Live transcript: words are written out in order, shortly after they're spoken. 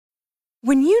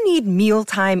When you need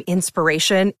mealtime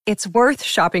inspiration, it's worth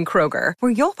shopping Kroger,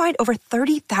 where you'll find over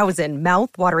 30,000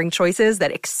 mouth-watering choices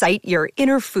that excite your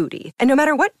inner foodie. And no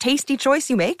matter what tasty choice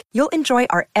you make, you'll enjoy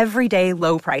our everyday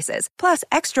low prices, plus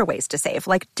extra ways to save,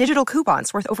 like digital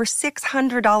coupons worth over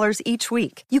 $600 each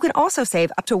week. You can also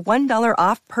save up to $1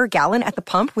 off per gallon at the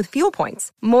pump with fuel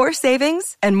points. More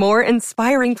savings and more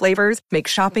inspiring flavors make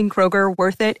shopping Kroger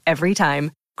worth it every time.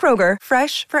 Kroger,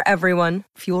 fresh for everyone.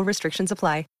 Fuel restrictions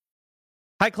apply.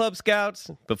 Hi, Club Scouts.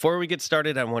 Before we get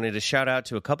started, I wanted to shout out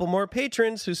to a couple more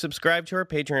patrons who subscribed to our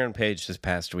Patreon page this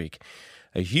past week.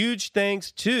 A huge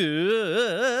thanks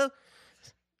to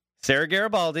Sarah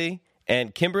Garibaldi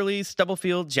and Kimberly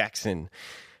Stubblefield Jackson.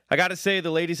 I gotta say,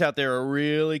 the ladies out there are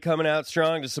really coming out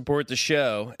strong to support the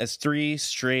show. As three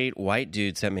straight white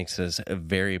dudes, that makes us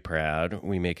very proud.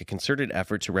 We make a concerted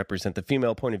effort to represent the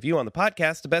female point of view on the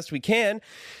podcast the best we can,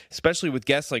 especially with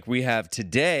guests like we have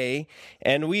today,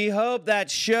 and we hope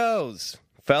that shows.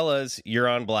 Fellas, you're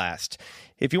on blast.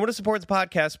 If you want to support the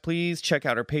podcast, please check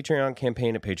out our Patreon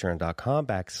campaign at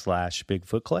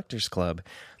patreon.com/Bigfoot Collectors Club.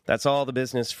 That's all the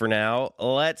business for now.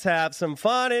 Let's have some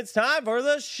fun. It's time for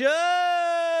the show.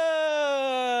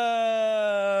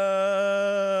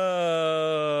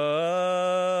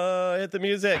 Hit the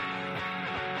music.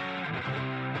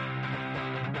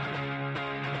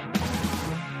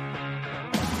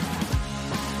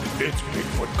 It's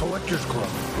Bigfoot Collectors Club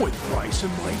with Bryce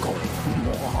and Michael.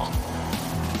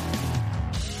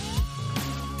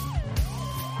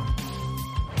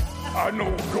 I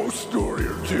know a ghost story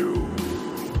or two.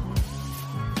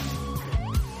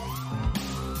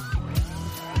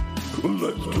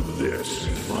 Let's do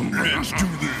this. Let's do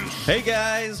this. Hey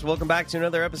guys, welcome back to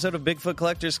another episode of Bigfoot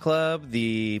Collectors Club,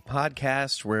 the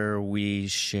podcast where we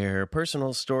share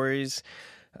personal stories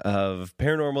of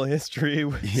paranormal history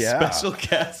with special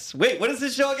guests. Wait, what is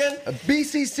this show again?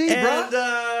 BCC, bro.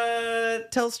 And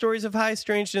tell stories of high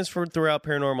strangeness throughout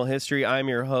paranormal history. I'm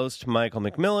your host, Michael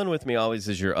McMillan. With me always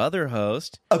is your other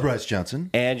host, Bryce Johnson.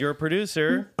 And your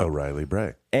producer, O'Reilly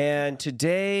Bray. And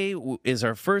today is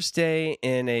our first day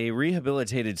in a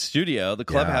rehabilitated studio. The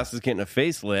clubhouse is getting a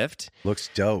facelift. Looks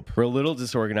dope. We're a little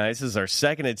disorganized. This is our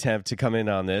second attempt to come in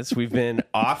on this. We've been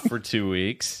off for 2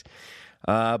 weeks.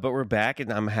 But we're back,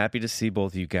 and I'm happy to see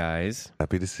both you guys.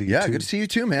 Happy to see you, Yeah, too. good to see you,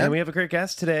 too, man. And we have a great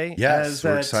guest today. Yes, as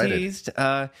we're excited. teased.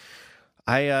 I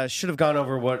should have gone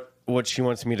over what she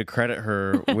wants me to credit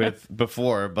her with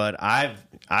before, but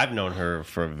I've known her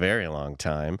for a very long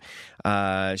time.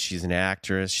 She's an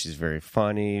actress. She's very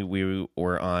funny. We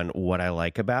were on What I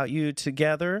Like About You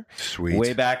together. Sweet.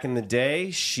 Way back in the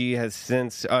day. She has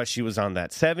since, she was on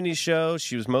That 70s Show.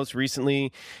 She was most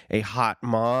recently a hot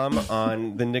mom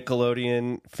on the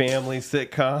Nickelodeon family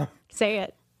sitcom. Say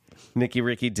it. Nikki,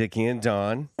 Ricky, Dickie, and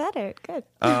Dawn. Said it. Good.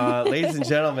 Ladies and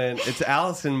gentlemen, it's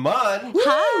Allison Munn.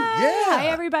 Hi. Yeah. Hi,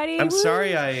 everybody. I'm Woo.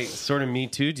 sorry I sort of Me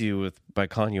Too'd you by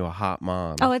calling you a hot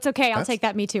mom. Oh, it's okay. I'll take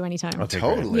that Me Too anytime. Okay,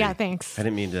 Totally. Yeah, thanks. I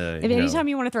didn't mean to. If anytime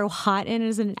you want to throw hot in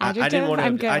as an adjective, I didn't want to.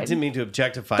 I'm good. I didn't mean to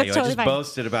objectify That's you. totally I just fine.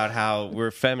 boasted about how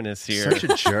we're feminists here. Such a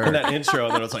jerk. In that intro,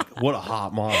 and then I was like, "What a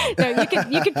hot mom!" No,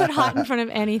 you could put hot in front of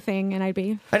anything, and I'd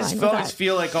be. I just fine with always that.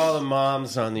 feel like all the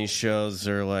moms on these shows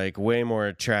are like way more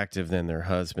attractive than their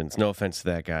husbands. No offense to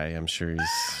that guy. I'm sure he's.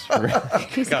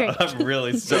 He's great. I'm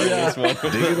really starting this one.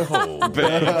 Dig the hole.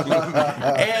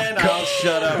 And I'll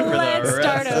shut up for Let's the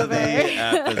start rest of the over.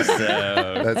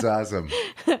 episode. That's awesome.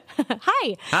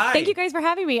 Hi. Hi. Thank you guys for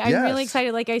having me. I'm Yes. really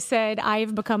excited. Like I said,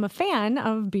 I've become a fan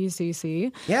of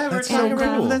BCC. Yeah, That's we're talking so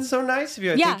about cool. That's so nice of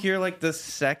you. I Yeah. think you're like the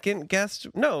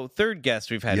third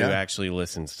guest we've had who Yeah. actually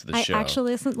listens to the I show.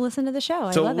 actually listen to the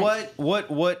show. So I love it.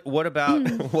 what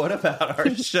about what about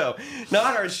our show?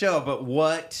 Not our show, but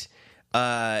what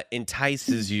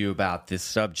entices you about this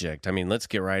subject? I mean, let's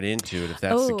get right into it if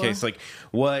that's the Oh. case. Like,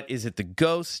 what is it? The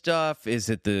ghost stuff? Is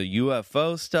it the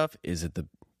UFO stuff? Is it the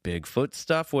Bigfoot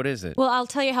stuff? What is it? Well, I'll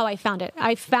tell you how I found it.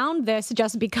 I found this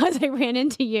just because I ran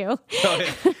into you.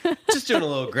 Just doing a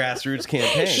little grassroots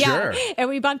campaign. Sure. And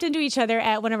we bumped into each other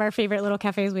at one of our favorite little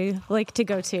cafes we like to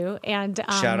go to. And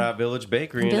Shout out Village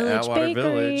Bakery in Village Atwater Bakery,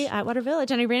 Village. Atwater Village.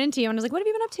 And I ran into you and I was like, what have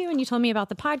you been up to? And you told me about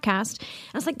the podcast. And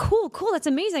I was like, cool. That's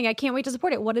amazing. I can't wait to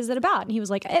support it. What is it about? And he was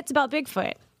like, it's about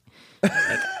Bigfoot.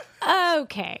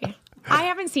 Okay. I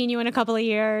haven't seen you in a couple of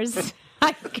years.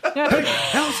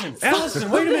 Allison,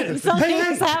 wait a minute. Something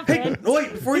has happened.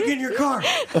 Wait, before you get in your car.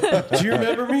 Do you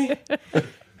remember me?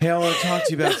 Hey, I want to talk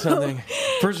to you about something.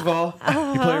 First of all,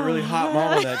 you play a really hot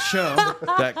mom on that show,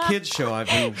 that kids show I've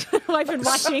been I've been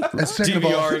watching. And second of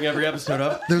all, DVRing every episode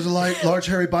of. there's a large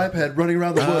hairy biped running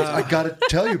around the woods. I got to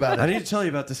tell you about I it. need to tell you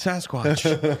about the Sasquatch.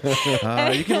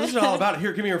 You can listen to all about it.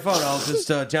 Here, give me your phone. I'll just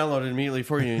download it immediately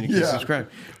for you, and you can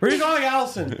subscribe. Where are you going,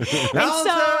 Allison? And so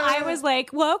I was like,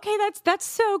 well, okay, that's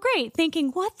so great. Thinking,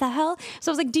 what the hell?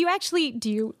 So I was like,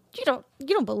 you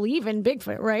don't believe in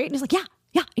Bigfoot, right? And he's like, yeah,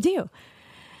 I do.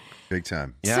 Big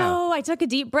time. Yeah. So I took a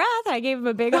deep breath. I gave him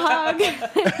a big hug.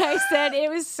 I said,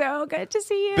 it was so good to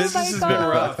see you, Business has Michael. been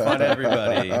rough on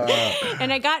everybody.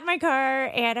 And I got in my car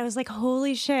and I was like,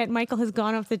 holy shit, Michael has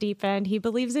gone off the deep end. He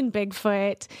believes in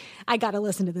Bigfoot. I got to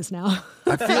listen to this now.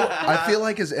 I feel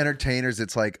like as entertainers,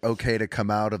 it's like okay to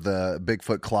come out of the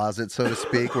Bigfoot closet, so to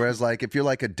speak. Whereas, like, if you're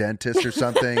like a dentist or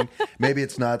something, maybe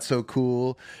it's not so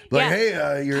cool. Like,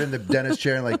 Yeah. hey, you're in the dentist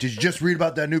chair and like, did you just read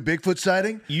about that new Bigfoot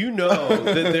sighting? You know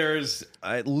that there's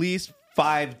at least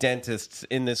 5 dentists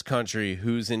in this country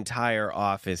whose entire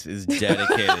office is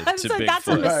dedicated to So Bigfoot. that's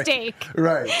a mistake.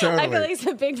 Right, totally. I feel like it's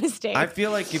a big mistake. I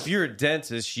feel like if you're a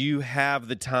dentist, you have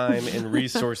the time and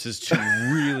resources to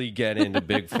really get into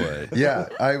Bigfoot. Yeah,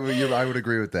 I would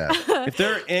agree with that. If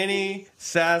there are any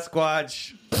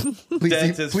Sasquatch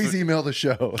dentists, Please email the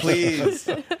show. please,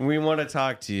 we want to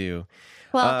talk to you.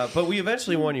 Well- But we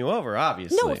eventually won you over,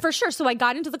 obviously. No, for sure. So I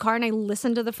got into the car and I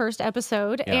listened to the first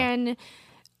episode. Yeah. And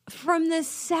from the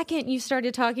second you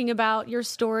started talking about your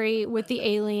story with the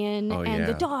alien Oh, and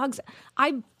the yeah. dogs,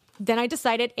 I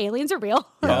decided aliens are real.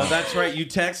 Oh, that's right. You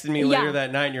texted me later Yeah.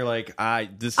 that night and you're like, I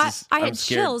I had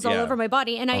scared. chills all Yeah. over my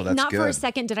body. And Oh, that's not for a good.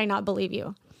 second did I not believe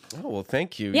you. Oh, well,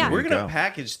 thank you. Yeah. We're There you going to go.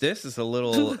 package this as a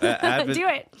little Do it.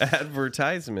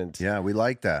 advertisement. Yeah, we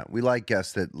like that. We like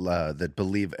guests that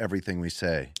believe everything we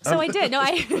say. So I did. No,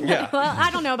 Yeah. well, I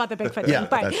don't know about the Bigfoot Yeah, thing,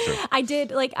 but that's true. I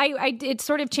did. Like, I did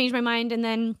sort of change my mind, and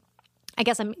then I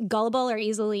guess I'm gullible or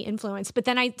easily influenced. But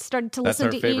then I started to That's listen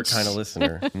our to favorite each. kind of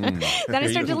listener. Then I Here, you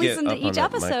started to can listen get to up on each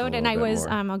that mic a episode, and I little bit was.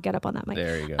 more. I'll get up on that mic.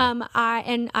 There you go.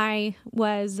 I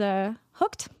was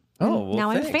hooked. Oh, well, now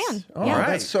I'm a thanks. fan. All Yeah. right,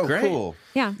 That's so great. cool.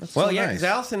 Yeah. Well, so yeah, nice. because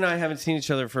Allison and I haven't seen each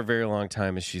other for a very long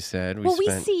time, as she said. Well, we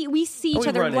spent- see Oh, each we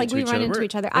other run like into we each run other. into We're-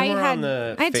 each other. when we're on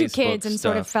the I had 2 Facebook kids and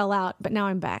sort of stuff. fell out, but now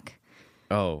I'm back.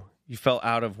 Oh, you fell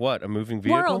out of what? A moving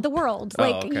vehicle? The world. Oh,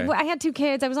 Like okay. I had 2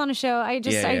 kids. I was on a show. I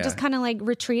just kind of like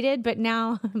retreated, but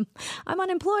now I'm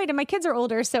unemployed and my kids are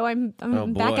older, so I'm Oh,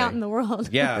 back boy. out in the world.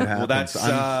 Yeah, well, happens. that's I'm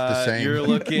the same. You're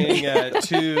looking at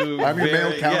 2. I'm your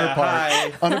male counterpart.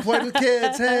 hi. Unemployed with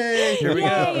kids. Hey. Here we Yay,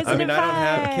 go. isn't I mean, it I don't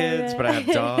have fun? kids, but I have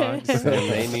dogs, and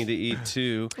they need to eat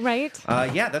too. Right?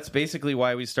 Yeah, that's basically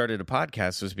why we started a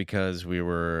podcast, was because we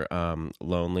were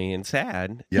lonely and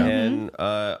sad, Yeah. and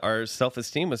our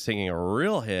self-esteem was taking a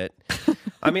real hit.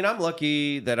 I mean, I'm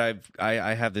lucky that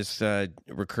I have this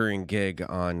recurring gig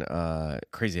on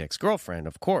Crazy Ex-Girlfriend,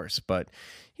 of course, but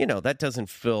you know that doesn't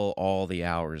fill all the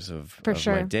hours of my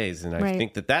sure. days, and I Right.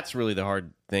 think that that's really the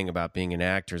hard thing about being an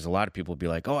actor. Is a lot of people be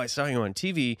like, "Oh, I saw you on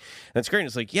TV." That's great. And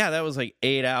it's like, yeah, that was like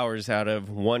 8 hours out of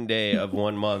one day of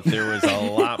 1 month. There was a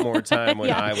lot more time when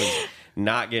Yeah. I was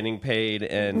not getting paid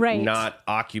and Right. not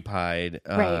occupied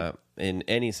Right. in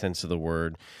any sense of the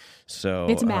word. So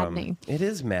It's maddening. It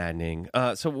is maddening.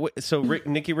 So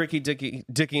Nikki, Ricky,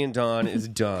 Dickie, and Dawn is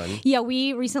done. Yeah,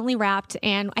 we recently wrapped,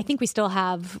 and I think we still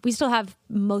have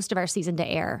most of our season to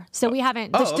air. So we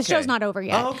haven't. The okay. show's not over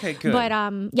yet. Oh, okay, good. But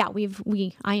yeah,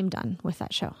 I am done with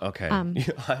that show. Okay, I'm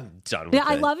done with Yeah,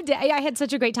 I it. loved it. I had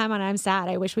such a great time on it. I'm sad.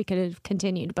 I wish we could have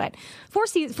continued, but four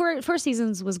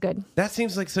seasons was good. That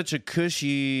seems like such a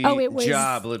cushy Oh, it was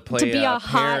job to play to be a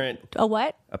parent. hot a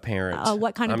what? A parent.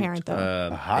 What kind of parent, though?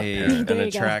 A hot parent. An There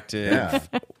you go. attractive,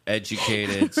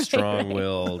 educated,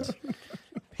 strong-willed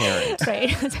parent. Right.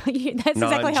 That's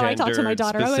exactly how I talk to my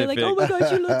daughter. I'm like, oh my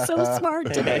gosh, you look so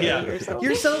smart today. Yeah,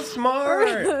 you're so smart.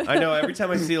 I know. Every time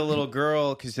I see a little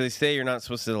girl, because they say you're not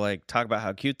supposed to like talk about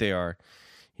how cute they are,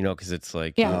 you know, because it's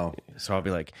like, Yeah. So I'll be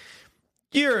like,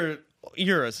 you're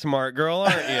a smart girl,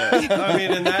 aren't you? I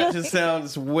mean, and that just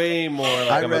sounds way more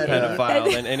like I I'm read, a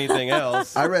pedophile than anything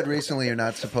else. I read recently you're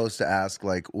not supposed to ask,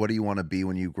 like, what do you want to be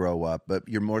when you grow up? But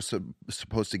you're more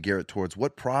supposed to gear it towards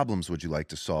what problems would you like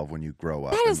to solve when you grow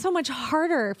up? That is so much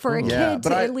harder for a Yeah, kid but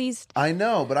to I- at least. I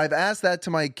know, but I've asked that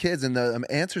to my kids, and the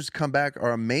answers come back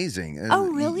are amazing. And Oh,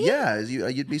 really? Yeah,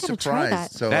 you'd be gotta try surprised.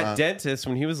 that. So That dentist,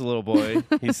 when he was a little boy,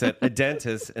 he said a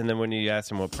dentist, and then when you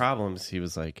asked him what problems, he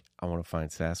was like, I want to find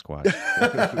Sasquatch.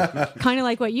 Kind of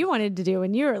like what you wanted to do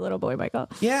when you were a little boy, Michael.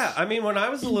 Yeah, I mean, when I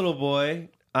was a little boy,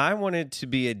 I wanted to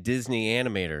be a Disney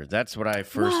animator. That's what I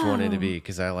first wanted to be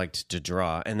because I liked to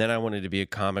draw. And then I wanted to be a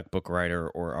comic book writer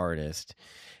or artist.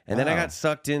 And then I Wow. got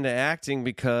sucked into acting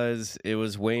because it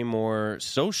was way more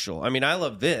social. I mean, I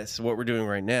love this, what we're doing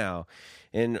right now.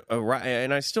 And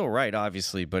I still write,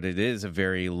 obviously, but it is a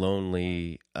very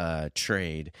lonely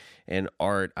trade. And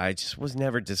art, I just was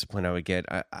never disciplined.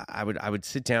 I would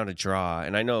sit down to draw,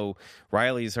 and I know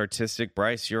Riley's artistic.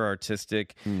 Bryce, you're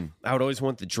artistic. I would always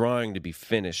want the drawing to be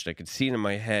finished. I could see it in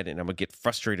my head, and I would get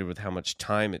frustrated with how much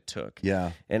time it took.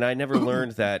 Yeah. And I never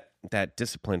learned that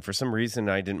discipline. For some reason,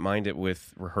 I didn't mind it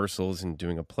with rehearsals and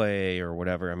doing a play or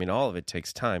whatever. I mean, all of it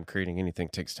takes time. Creating anything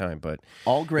takes time, but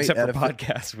All great except for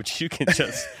podcasts, which you can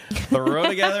just throw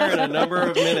together in a number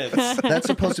of minutes. That's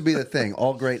supposed to be the thing.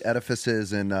 All great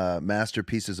edifices and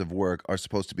masterpieces of work are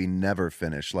supposed to be never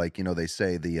finished. Like, they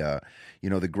say the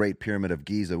Great Pyramid of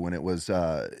Giza, when it was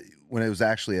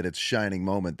actually at its shining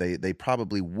moment, they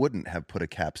probably wouldn't have put a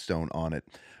capstone on it.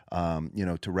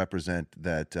 To represent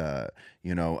that,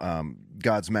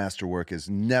 God's masterwork is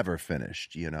never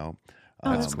finished,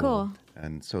 Oh, that's cool.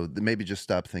 And so maybe just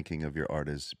stop thinking of your art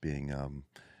as being,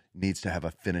 needs to have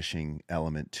a finishing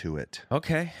element to it.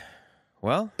 Okay.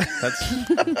 Well,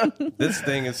 this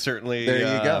thing is certainly There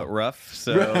you go. rough,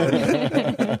 so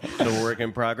the work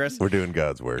in progress. We're doing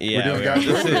God's work. Yeah, We're doing God's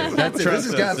work. That's it. This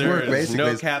is God's there work, is basically. No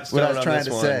is capstone what I was on trying this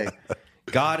to one. say.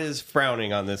 God is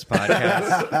frowning on this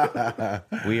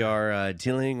podcast. We are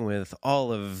dealing with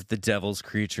all of the devil's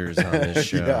creatures on this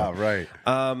show. Yeah,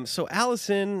 right. So,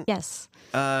 Allison, Yes.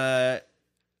 I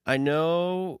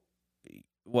know.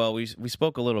 Well, we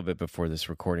spoke a little bit before this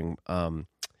recording.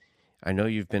 I know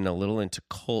you've been a little into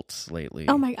cults lately.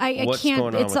 Oh my! I What's can't.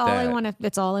 going on It's with all that? I want to.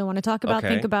 It's all I want to talk about. Okay.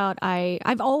 Think about.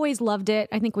 I've always loved it.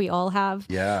 I think we all have.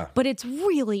 Yeah. But it's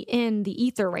really in the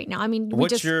ether right now. I mean,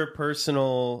 What's your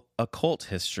personal occult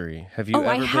history? Have you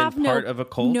I ever have been part of a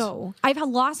cult? No, I've had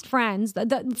lost friends.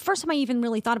 The first time I even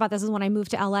really thought about this is when I moved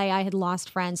to LA. I had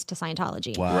lost friends to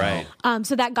Scientology. Wow. Right.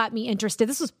 So that got me interested.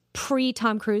 This was pre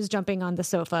Tom Cruise jumping on the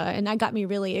sofa, and that got me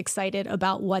really excited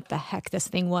about what the heck this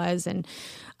thing was. And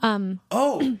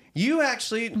Oh, you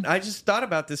actually, I just thought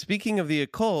about this. Speaking of the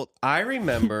occult, I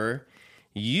remember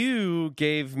you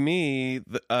gave me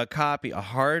a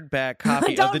hardback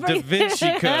copy of the Da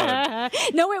Vinci Code.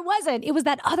 No, it wasn't. It was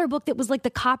that other book that was like the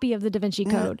copy of the Da Vinci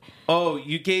Code. Oh,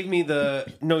 you gave me the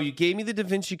Da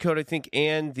Vinci Code, I think,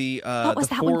 and the was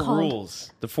that four one called?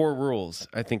 rules. The 4 rules,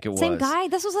 I think it was. Same guy?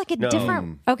 This was like a No.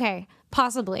 different. Okay,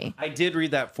 possibly. I did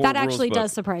read that 4 That rules actually book.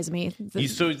 does surprise me.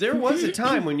 So there was a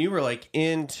time when you were like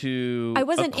into. I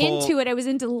wasn't occult. into it. I was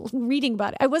into reading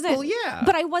about it. I wasn't. Well, yeah,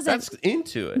 but I wasn't. That's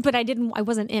into it. But I didn't. I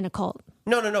wasn't in a cult.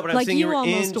 No. But I'm Like saying you you were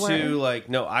almost into were. like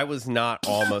no, I was not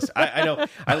almost. I know.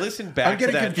 I listened back I'm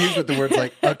getting to that. confused with the words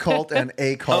like occult and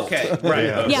a cult. Okay, right.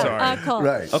 Yeah. I'm Yeah, sorry. a cult.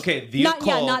 Right. Okay, the Not-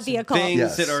 yeah, occult, not the occult. things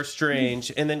Yes. that are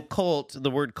strange, and then cult.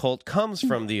 The word cult comes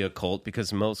from the occult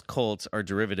because most cults are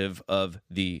derivative of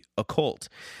the occult.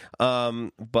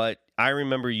 But I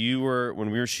remember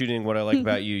when we were shooting What I Like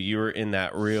About You, you were in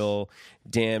that real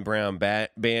Dan Brown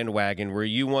bandwagon where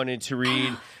you wanted to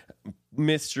read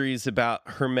mysteries about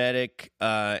hermetic,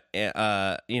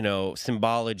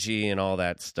 symbology and all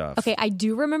that stuff. Okay, I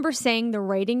do remember saying the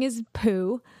writing is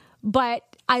poo, but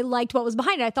I liked what was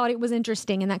behind it. I thought it was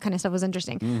interesting, and that kind of stuff was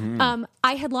interesting. Mm-hmm.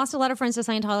 I had lost a lot of friends to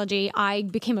Scientology. I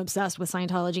became obsessed with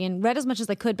Scientology and read as much as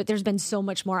I could, but there's been so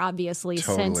much more, obviously,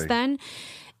 since Totally. then.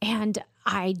 And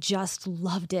I just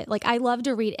loved it. Like, I love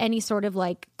to read any sort of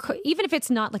even if it's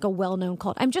not like a well-known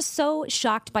cult. I'm just so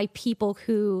shocked by people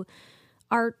who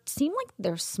seem like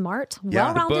they're smart,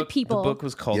 well-rounded people. The book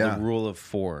was called Yeah. The Rule of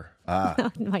 4.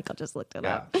 Michael just looked it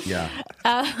up. Yeah.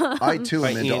 I too am By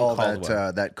into Ian all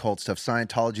Caldwell. that cult stuff.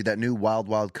 Scientology, that new Wild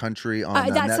Wild Country on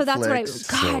Netflix. So that's what I.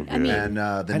 God, I mean, And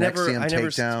the I never Nexium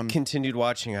Takedown. continued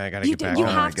watching. I gotta You get back. you on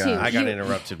it. have to. I got You-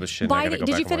 interrupted with shit. and I gotta go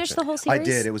Did back you and finish watch the it. whole I series?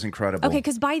 did. It was incredible. Okay,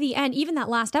 because by the end, even that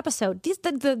last episode,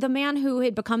 the man who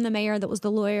had become the mayor, that was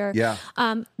the lawyer. Yeah.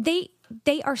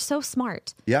 They are so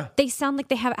smart. Yeah. They sound like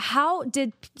they have. How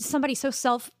did somebody so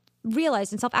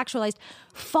self-realized and self-actualized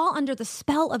fall under the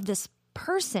spell of this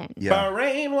person? Yeah.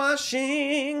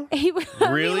 Brainwashing. He was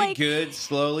Really good,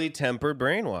 slowly tempered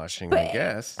brainwashing, I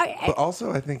guess. But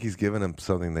also, I think he's given them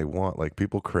something they want. Like,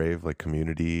 people crave like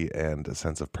community and a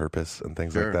sense of purpose and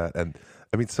things Sure. like that. And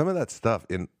I mean, some of that stuff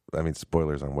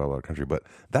spoilers on Wild Wild Country, but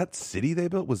that city they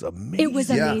built was amazing. It was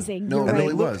Yeah. amazing. No, You're it And right. they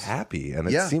really looked was. happy, and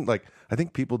it Yeah. seemed like I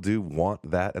think people do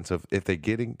want that. And so if they're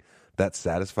getting that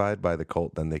satisfied by the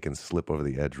cult, then they can slip over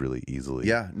the edge really easily.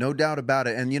 Yeah, no doubt about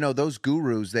it. And, those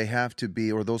gurus, they have to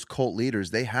be, or those cult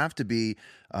leaders, they have to be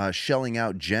shelling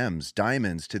out gems,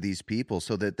 diamonds to these people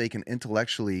so that they can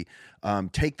intellectually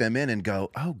take them in and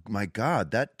go, oh, my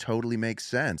God, that totally makes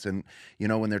sense. And,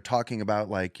 when they're talking about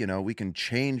we can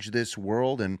change this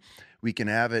world and we can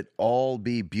have it all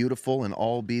be beautiful and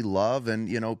all be love. And,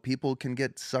 people can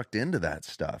get sucked into that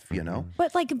stuff,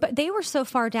 But they were so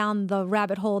far down the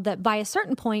rabbit hole that by a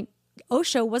certain point,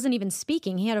 Osho wasn't even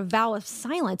speaking. He had a vow of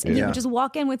silence, and he would just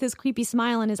walk in with his creepy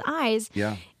smile in his eyes.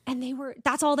 Yeah. And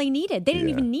that's all they needed. They didn't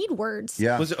even need words.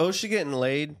 Yeah. Was Osho getting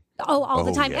laid? Oh, all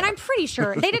the time. yeah. And I'm pretty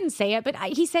sure they didn't say it, but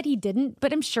he said he didn't.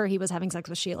 But I'm sure he was having sex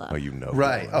with Sheila. Oh,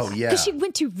 Right. he Oh, was. yeah. Because she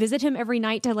went to visit him every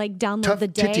night to download Tough the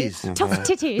day. titties. Tough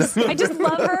titties. I just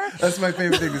love her. That's my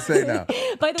favorite thing to say now.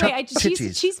 By the way, Tough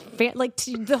she's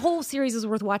the whole series is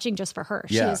worth watching just for her.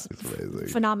 Yeah. She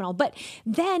is phenomenal. But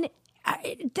then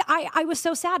I was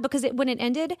so sad because when it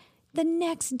ended, the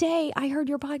next day I heard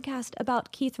your podcast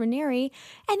about Keith Raniere,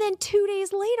 and then 2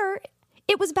 days later,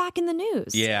 it was back in the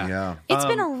news. Yeah. Yeah. It's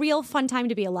been a real fun time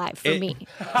to be alive for me.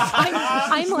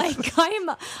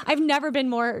 I've never been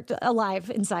more alive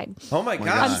inside. Oh my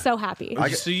gosh. I'm so happy.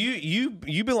 So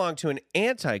you belong to an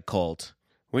anti-cult,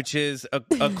 which is a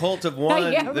cult of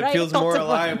one Yeah, that right, feels cult more of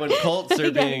alive one. when cults are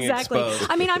Yeah, being exactly.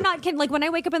 exposed. I mean, I'm not kidding. When I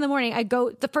wake up in the morning,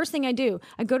 the first thing I do,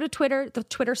 I go to Twitter, the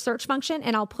Twitter search function,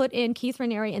 and I'll put in Keith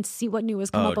Raniere and see what new has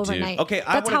come up overnight. Okay,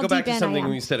 I want to go back to something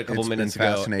we said a couple It's minutes been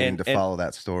ago. fascinating to follow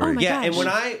that story. Oh my Yeah, and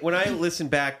gosh. when I listen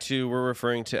back to, we're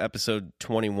referring to episode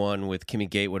 21 with Kimmy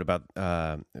Gatewood, about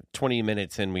 20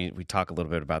 minutes in, we talk a little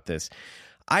bit about this.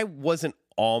 I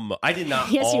did not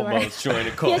Yes, you were. almost join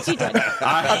a cult. Yes, you did.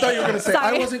 I thought you were going to say,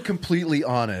 Sorry. I wasn't completely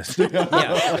honest. Yeah,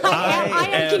 I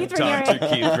am Keith Dr. Raniere.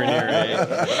 Keith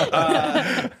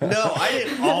Raniere. No, I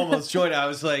didn't almost join. I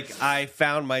was I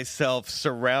found myself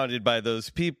surrounded by those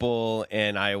people,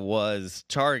 and I was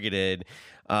targeted,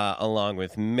 along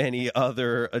with many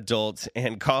other adults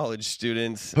and college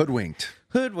students. Hoodwinked.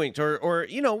 Hoodwinked, or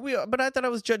but I thought I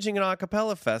was judging an a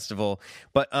cappella festival.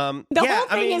 But The whole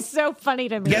thing is so funny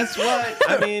to me. guess what?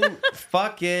 I mean,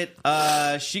 fuck it.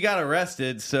 She got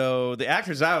arrested, so the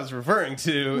actress I was referring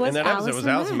to Was in that episode was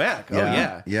Allison Mack. Oh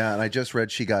yeah. Yeah, and I just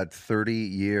read she got 30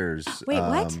 years. Wait,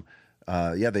 what?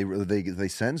 Yeah, they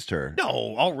sentenced her. No,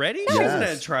 already? She hasn't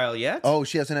had a trial yet. Oh,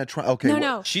 she hasn't had trial. Okay.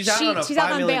 No. She's out on a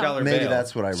 $5 million bail. Maybe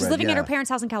that's what I read. She's living yeah. at her parents'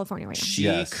 house in California right now. She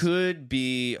Yes. could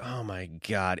be. Oh my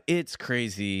God, it's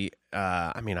crazy.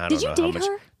 I mean, I don't Did you know date how much.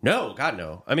 her? No, God,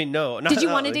 no. I mean, no. Did you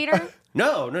want to date her?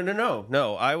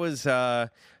 No. I was.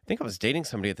 I think I was dating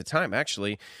somebody at the time.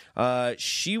 Actually,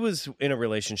 she was in a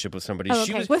relationship with somebody. Oh,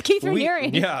 She okay. was With Keith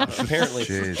Raniere. Yeah, apparently.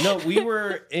 Jeez. No, we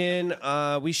were in.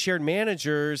 We shared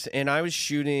managers, and I was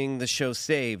shooting the show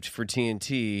Saved for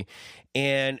TNT.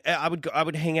 And I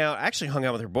would hang out. I actually hung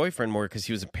out with her boyfriend more because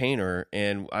he was a painter,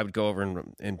 and I would go over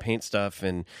and paint stuff.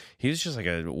 And he was just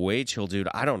a way chill dude.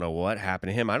 I don't know what happened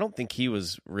to him. I don't think he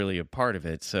was really a part of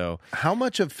it. So How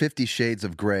much of 50 Shades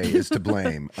of Grey is to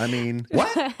blame? I mean,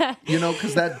 what?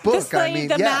 Because that book, slave, I mean,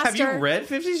 the yeah. master. have you read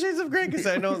 50 Shades of Grey? Because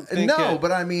I don't think No,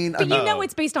 but I mean, But you know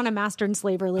it's based on a master and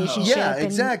slave relationship. yeah, and-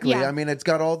 exactly. yeah. I mean, it's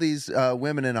got all these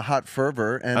women in a hot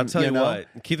fervor. And I'll tell you know, what,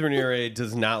 Keith Raniere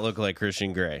does not look like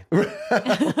Christian Grey.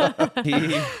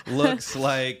 He looks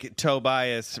like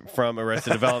Tobias from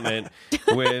Arrested Development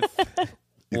with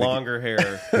longer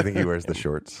hair. I think he wears the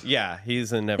shorts. Yeah,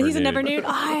 he's a never He's a nude. never nude.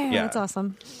 Oh, Yeah. that's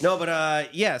awesome. No,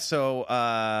 but yeah, so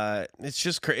it's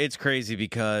just it's crazy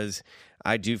because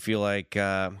I do feel like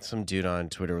some dude on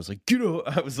Twitter was like,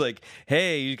 I was like,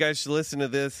 hey, you guys should listen to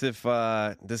this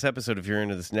this episode if you're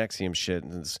into this NXIVM shit.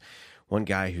 And there's one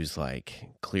guy who's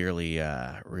clearly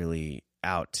really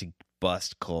out to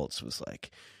bust cults was like,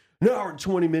 an hour and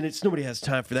 20 minutes. Nobody has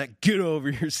time for that. Get over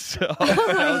yourself. And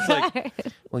I was like,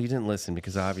 well, you didn't listen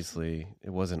because obviously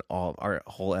it wasn't our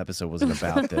whole episode wasn't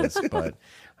about this, but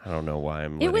I don't know why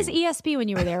I'm It was letting- ESP when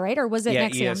you were there, right? Or was it yeah,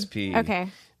 NXIVM? ESP. Okay.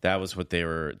 That was what they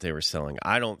were selling.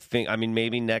 I don't think, I mean,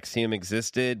 maybe NXIVM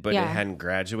existed, but Yeah. it hadn't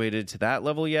graduated to that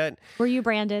level yet. Were you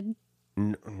branded?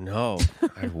 No,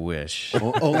 I wish.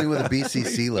 only with a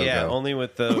BCC logo. Yeah, only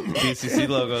with the BCC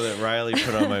logo that Riley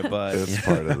put on my butt. It's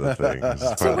part of the thing. It's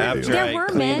part of the After deal. There I were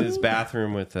cleaned men- his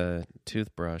bathroom with a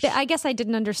toothbrush. I guess I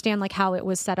didn't understand how it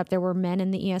was set up. There were men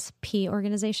in the ESP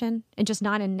organization and just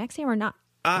not in NXIVM or not.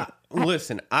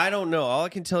 Listen, I don't know. All I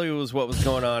can tell you was what was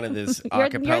going on in this You're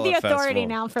acapella the authority festival.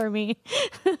 now for me.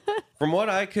 From what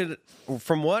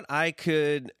I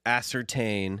could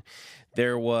ascertain,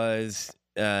 there was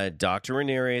Dr.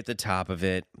 Raniere at the top of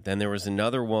it. Then there was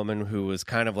another woman who was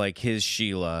kind of like his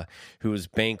Sheila, who was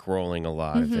bankrolling a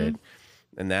lot of it.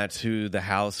 And that's who the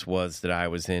house was that I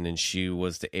was in, and she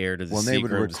was the heir to the Well, they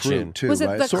would Seagram's recruit gin. too, Was it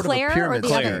right? the Sort Claire of a pyramid or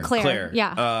the other scheme. Claire?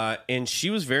 Yeah. And she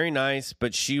was very nice,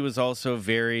 but she was also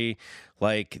very,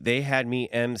 like, they had me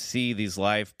MC these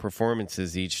live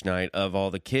performances each night of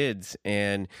all the kids,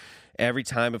 and every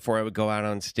time before I would go out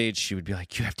on stage, she would be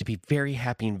like, "You have to be very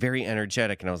happy and very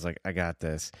energetic," and I was like, "I got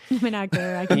this." I'm an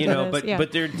actor. I can do this. But yeah.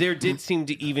 but there did seem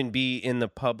to even be in the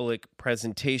public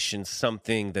presentation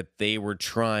something that they were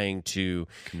trying to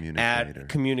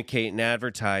communicate and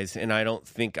advertise, and I don't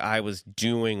think I was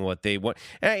doing what they want.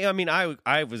 I mean,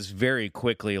 I was very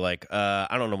quickly like,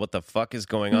 I don't know what the fuck is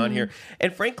going on here,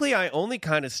 and frankly, I only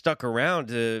kind of stuck around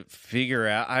to figure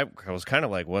out. I was kind of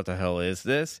like, what the hell is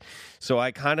this? So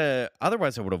I kind of,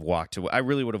 otherwise I would have walked away. I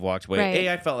really would have walked away. Right.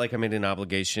 I felt like I'm in an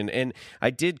obligation, and I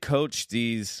did coach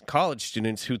these college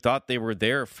students who thought they were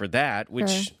there for that,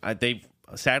 which they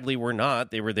sadly were not.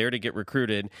 They were there to get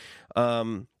recruited.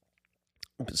 So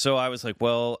I was like,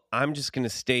 well, I'm just going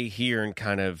to stay here and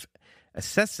kind of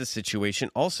assess the situation.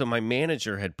 Also, my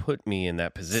manager had put me in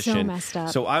that position. So messed up.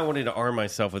 So I wanted to arm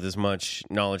myself with as much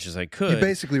knowledge as I could. You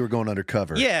basically were going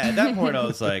undercover. Yeah, at that point I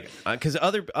was like, because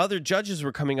other judges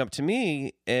were coming up to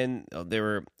me, and they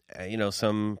were,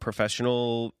 some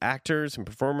professional actors and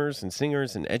performers and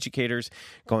singers and educators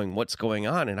going, "What's going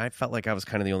on?" And I felt like I was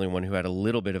kind of the only one who had a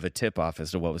little bit of a tip off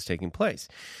as to what was taking place.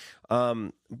 So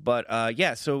And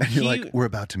you're like, "We're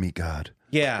about to meet God."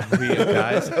 Yeah,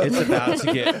 guys, it's about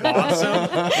to get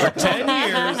awesome for 10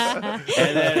 years,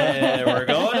 and then we're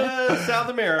going to South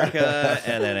America,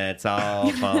 and then it's all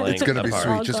falling It's going to be apart.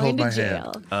 sweet. Just Going hold my to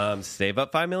hand. jail. Save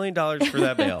up $5 million for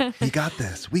that bail. We got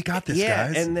this. We got this,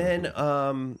 Yeah, guys.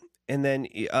 and then,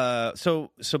 so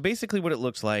basically, what it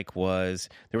looks like was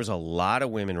there was a lot of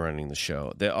women running the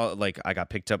show. I got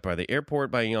picked up by the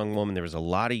airport by a young woman. There was a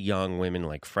lot of young women,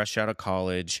 like fresh out of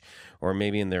college, or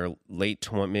maybe in their mid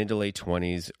to late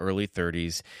 20s, early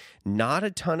 30s. Not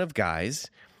a ton of guys.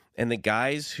 And the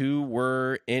guys who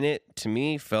were in it, to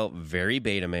me, felt very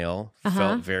beta male,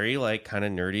 felt very like kind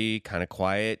of nerdy, kind of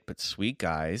quiet, but sweet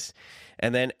guys.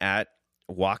 And then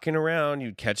walking around,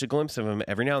 you'd catch a glimpse of him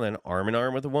every now and then, arm in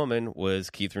arm with a woman, was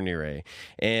Keith Raniere.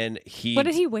 And what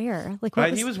did he wear?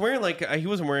 He was wearing he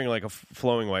wasn't wearing like a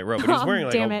flowing white robe, but he was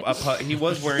wearing he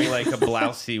was wearing like a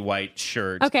blousy white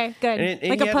shirt. Okay, good. And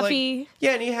like a puffy.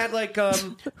 And he had like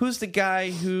who's the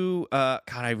guy who God,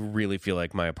 I really feel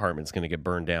like my apartment's gonna get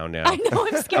burned down now. I know,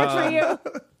 I'm scared for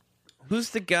you.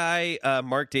 Who's the guy?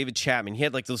 Mark David Chapman. He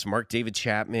had like those Mark David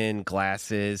Chapman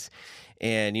glasses.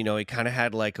 And, he kind of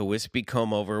had like a wispy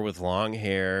comb over with long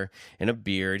hair and a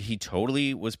beard. He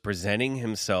totally was presenting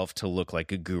himself to look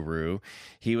like a guru.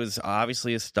 He was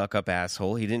obviously a stuck-up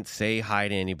asshole. He didn't say hi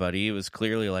to anybody. It was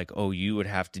clearly like, oh, you would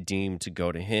have to deem to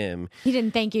go to him. He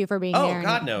didn't thank you for being there. Oh,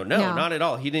 God, no, not at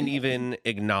all. He didn't even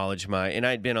acknowledge and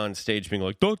I'd been on stage being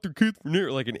like, Dr. Keith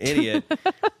Raniere, like an idiot.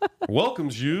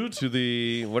 Welcomes you to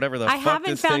the whatever the fuck this thing is. I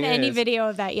haven't found any video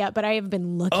of that yet, but I have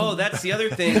been looking. Oh, that's the other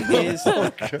thing is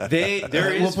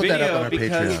there is video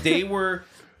because they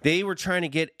were trying to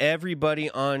get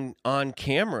everybody on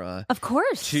camera, of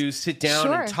course, to sit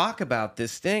down and talk about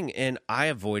this thing, and I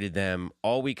avoided them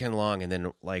all weekend long. And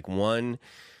then like one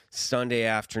Sunday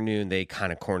afternoon, they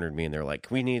kind of cornered me, and they're like,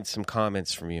 "We need some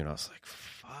comments from you," and I was like,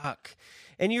 "Fuck."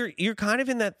 And you're kind of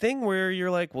in that thing where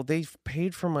you're like, well, they've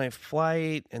paid for my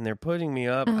flight and they're putting me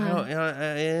up.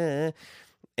 And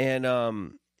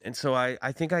so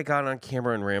I think I got on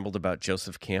camera and rambled about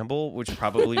Joseph Campbell, which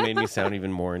probably made me sound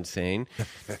even more insane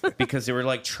because they were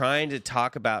like trying to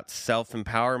talk about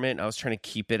self-empowerment. I was trying to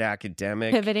keep it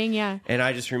academic. Pivoting, yeah. And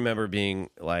I just remember being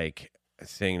like,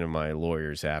 saying to my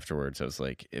lawyers afterwards, I was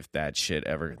like, if that shit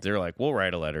ever, they're like, we'll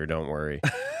write a letter, don't worry.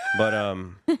 But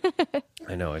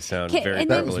I know I sound very privileged.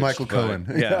 That was Michael Cohen.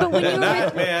 Yeah,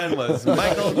 that man was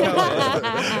Michael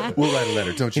Cohen. We'll write a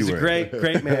letter, don't you worry. He's a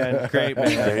great man. Great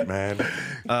man.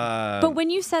 But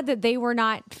when you said that they were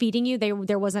not feeding you,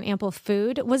 there wasn't ample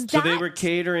food. Was that? So they were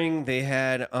catering. They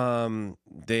had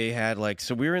like,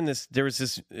 so we were in this. There was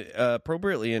this.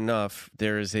 Appropriately enough,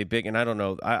 there is a big, and I don't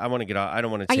know. I want to get out. I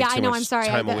don't want to take too much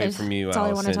time away from you. That's all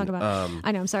I want to talk about.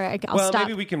 I know. I'm sorry. I'll stop.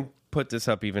 Maybe we can put this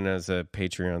up even as a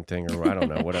Patreon thing, or I don't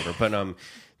know, whatever. But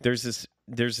there's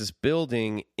this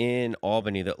building in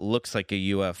Albany that looks like a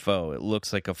UFO. It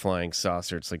looks like a flying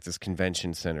saucer. It's like this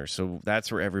convention center. So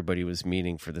that's where everybody was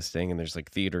meeting for this thing. And there's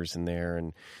like theaters in there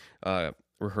and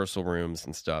rehearsal rooms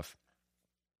and stuff.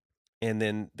 And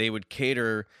then they would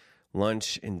cater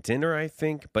lunch and dinner, I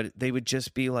think, but they would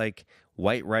just be like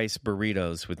white rice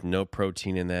burritos with no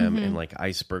protein in them and like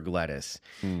iceberg lettuce.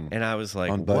 And I was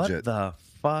like, On what budget. the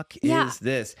fuck is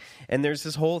this? And there's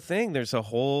this whole thing. There's a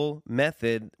whole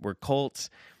method where cults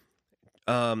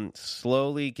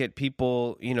slowly get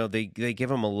people, they give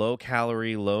them a low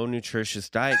calorie, low nutritious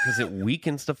diet because it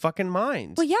weakens the fucking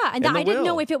mind. Well, yeah, and the I didn't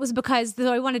know will. if it was because.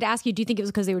 So I wanted to ask you: do you think it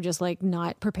was because they were just like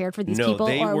not prepared for these No, people,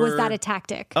 they or was were- that a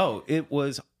tactic? Oh, it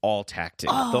was all tactic.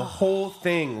 The whole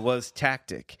thing was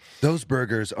tactic. Those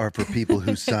burgers are for people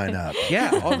who sign up.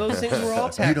 Yeah, all those things were all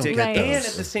You tactic. don't get Right. And those.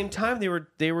 at the same time,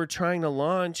 they were trying to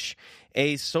launch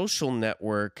a social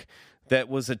network that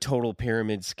was a total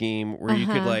pyramid scheme where you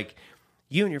could like.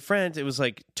 You and your friends, it was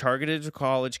like targeted to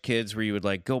college kids where you would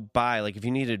like go buy, like if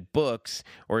you needed books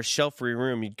or a shelf for your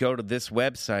room, you'd go to this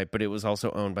website, but it was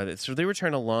also owned by this. So they were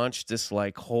trying to launch this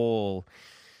like whole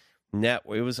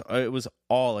network. It was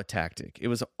all a tactic. It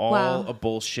was all Wow. a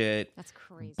bullshit. That's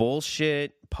crazy.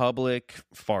 Bullshit public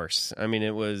farce. I mean,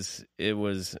 it was they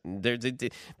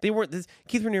weren't this,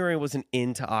 Keith Raniere wasn't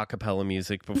into a cappella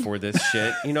music before this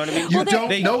shit. You know what I mean? You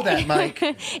don't know that, Mike.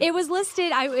 It was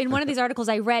listed in one of these articles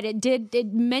I read. It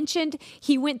mentioned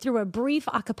he went through a brief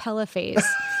a cappella phase.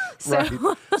 So,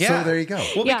 Right. So there you go.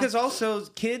 Well, Yeah. because also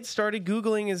kids started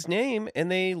Googling his name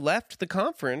and they left the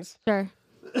conference. Sure.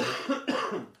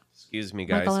 Excuse me,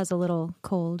 guys. Michael has a little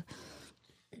cold.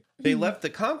 They left the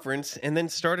conference and then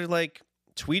started like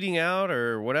tweeting out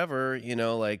or whatever,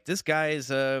 like this guy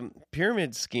is a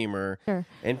pyramid schemer. Sure.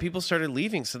 And people started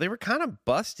leaving. So they were kind of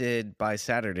busted by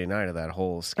Saturday night of that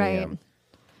whole scam. Right.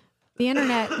 The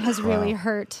internet has really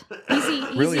hurt. Easy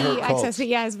Really hurt access. cults.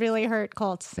 Yeah, has really hurt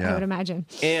cults, I Yeah. would imagine.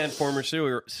 And former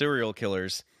serial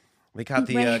killers. They caught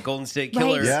the Right. Golden State Right.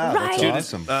 Killer. Yeah, that's Right.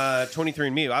 awesome.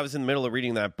 23andMe. I was in the middle of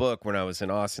reading that book when I was in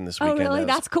Austin this Oh, weekend. really? That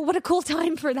was That's cool. What a cool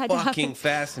time for that to fucking happen.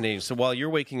 fascinating. So while you're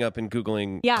waking up and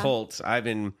Googling Yeah. cults, I've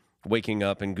been waking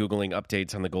up and Googling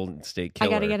updates on the Golden State I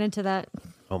Killer. got to get into that.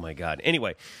 Oh my god.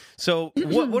 Anyway, so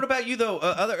what about you though?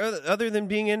 Other than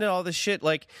being into all this shit,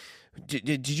 like,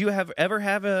 did you ever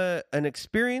have an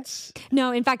experience?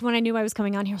 No, in fact, when I knew I was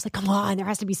coming on here, I was like, come on, there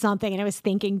has to be something. And I was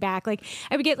thinking back, like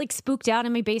I would get like spooked out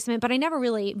in my basement, but I never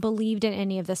really believed in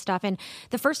any of this stuff. And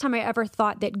the first time I ever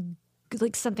thought that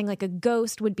like something like a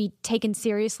ghost would be taken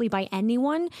seriously by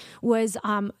anyone was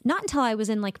not until I was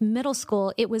in like middle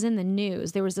school. It was in the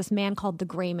news. There was this man called the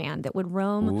Gray Man that would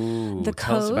roam the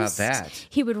tell us coast. about that.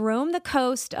 He would roam the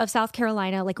coast of South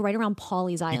Carolina, like right around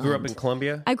Pawleys Island. You grew up in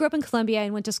Columbia? I grew up in Columbia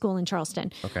and went to school in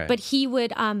Charleston. Okay. But he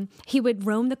would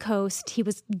roam the coast. He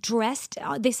was dressed,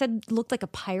 they said looked like a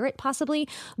pirate possibly,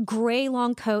 gray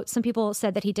long coat. Some people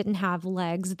said that he didn't have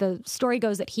legs. The story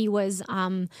goes that he was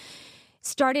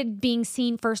started being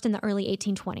seen first in the early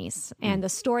 1820s. And the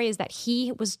story is that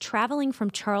he was traveling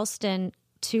from Charleston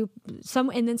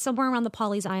and then somewhere around the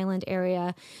Pawleys Island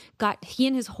area, he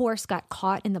and his horse got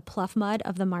caught in the pluff mud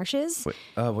of the marshes.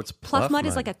 What's Pluff mud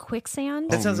is like a quicksand.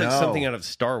 That sounds like no. something out of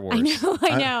Star Wars.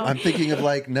 I know. I'm thinking of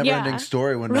like Never Ending Yeah.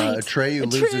 Story when Right.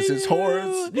 Atreyu loses his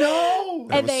horse. No,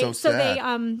 that And was so sad.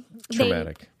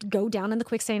 Traumatic. they go down in the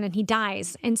quicksand and he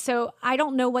dies. And so I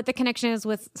don't know what the connection is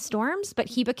with storms, but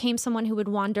he became someone who would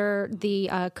wander the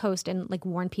coast and like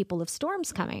warn people of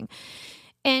storms coming.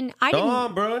 And I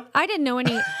Storm, bro. didn't know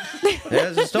any.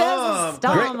 There's a storm.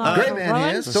 storm. Great man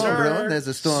Roland? here. Storm brewing. There's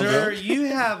a storm Sir, brewing. you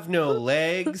have no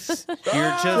legs. You're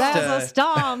There's just a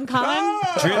storm coming.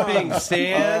 dripping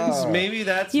sands. Maybe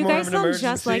that's You more guys of an sound emergency.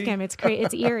 just like him. It's great.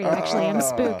 It's eerie. Actually, I'm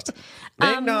spooked.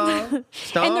 Ding dong.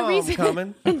 Storm And the reason,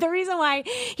 coming. and the reason why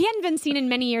he hadn't been seen in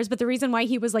many years, but the reason why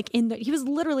he was like he was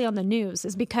literally on the news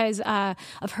is because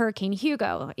of Hurricane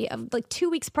Hugo. Like 2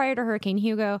 weeks prior to Hurricane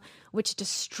Hugo, which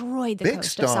destroyed the Big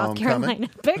coast of South storm Carolina. coming.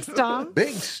 Big storm.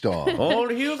 Big storm. Old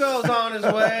Hugo's on his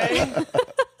way.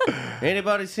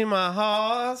 Anybody see my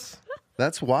horse?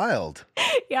 That's wild.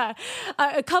 Yeah.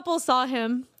 A couple saw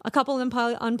him. A couple on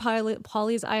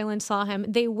Pawleys Island saw him.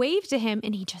 They waved to him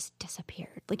and he just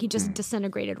disappeared. Like he just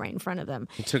disintegrated right in front of them.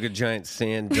 He took a giant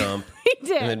sand dump He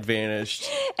did. and then vanished.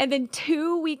 And then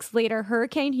 2 weeks later,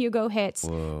 Hurricane Hugo hits.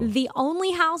 The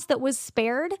only house that was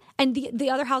spared, and the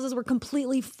other houses were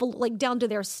completely full, like down to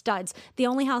their studs. The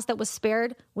only house that was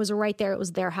spared was right there. It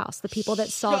was their house. The people that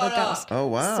saw the ghost. Oh,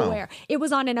 wow. Swear. It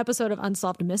was on an episode of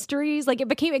Unsolved Mysteries. Like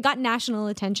it got national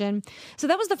attention. So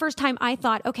that was the first time I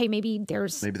thought, okay, maybe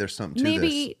there's something to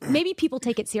this. maybe people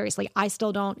take it seriously. I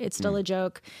still don't. It's still a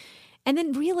joke. And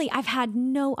then really, I've had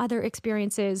no other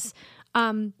experiences.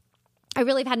 I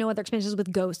really have had no other experiences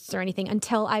with ghosts or anything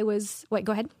until I was. Wait,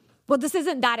 go ahead. well, this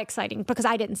isn't that exciting because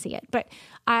I didn't see it, but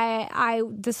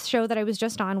this show that I was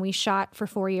just on, we shot for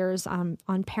 4 years on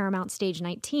Paramount Stage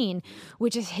 19,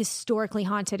 which is historically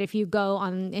haunted. If you go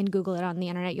on and Google it on the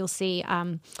internet, you'll see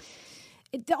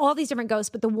all these different ghosts,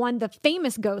 but the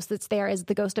famous ghost that's there is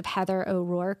the ghost of Heather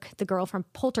O'Rourke, the girl from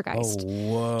Poltergeist. Oh,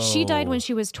 whoa. She died when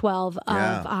she was 12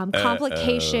 of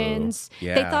complications.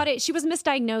 Yeah. They thought she was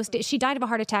misdiagnosed. She died of a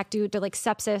heart attack due to like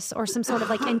sepsis or some sort of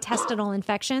like intestinal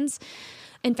infection.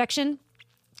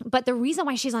 But the reason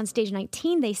why she's on Stage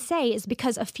 19, they say, is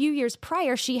because a few years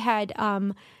prior she had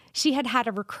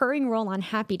a recurring role on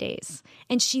Happy Days,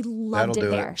 and she loved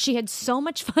it there. She had so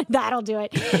much fun. That'll do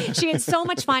it. She had so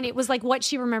much fun. It was like what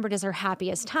she remembered as her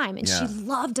happiest time. And she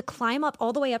loved to climb up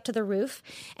all the way up to the roof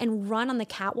and run on the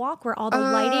catwalk where all the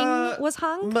lighting was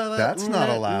hung. That's not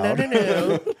allowed.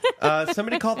 No.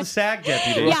 Somebody called the SAG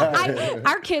deputy. Yeah,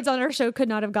 our kids on our show could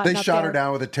not have gotten They up shot there. her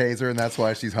down with a taser, and that's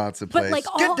why she haunts the place. But like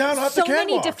Get down off so the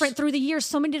many catwalks. different, through the years,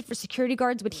 so many different security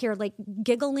guards would hear like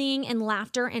giggling and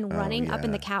laughter and running up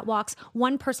in the catwalks.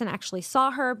 One person actually saw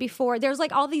her before. There's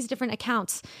like all these different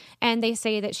accounts, and they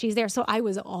say that she's there. So I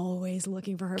was always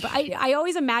looking for her. But I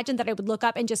always imagined that I would look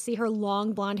up and just see her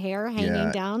long blonde hair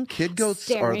hanging down. Kid ghosts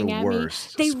are staring the at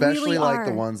worst. Me. They Especially really like are.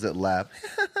 the ones that laugh.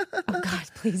 Oh God,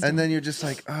 please. And then you're just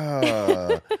like,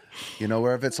 where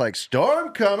if it's like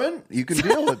storm coming, you can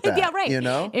deal with that. Yeah, right. You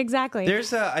know? Exactly.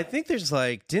 I think there's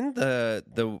like, didn't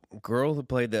the girl who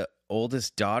played the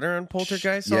oldest daughter on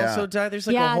Poltergeist also die? There's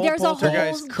like a whole there's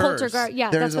Poltergeist curse. Yeah,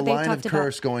 There's that's a what they line of talked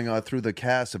curse about. going on through the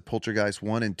cast of Poltergeist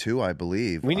 1 and 2, I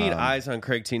believe. We need eyes on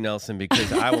Craig T. Nelson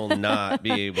because I will not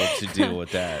be able to deal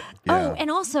with that. Yeah. Oh, and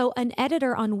also an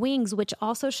editor on Wings, which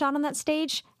also shot on that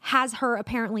stage, has her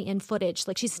apparently in footage.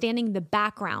 Like she's standing in the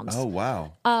background Oh,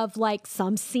 wow. of like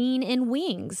some scene in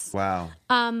Wings. Wow.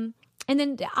 And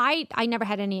then I never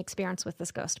had any experience with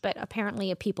this ghost, but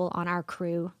apparently people on our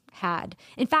crew had.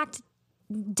 In fact,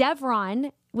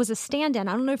 Devron was a stand-in.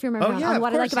 I don't know if you remember yeah, on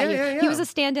What of I Like course. About Yeah, You. yeah, He yeah. was a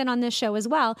stand-in on this show as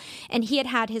well, and he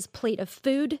had his plate of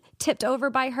food tipped over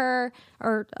by her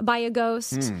or by a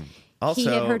ghost. Also, He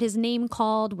had heard his name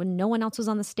called when no one else was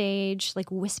on the stage,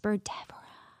 like whispered Deborah.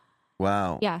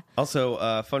 Wow. Yeah.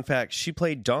 Also, fun fact, she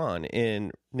played Dawn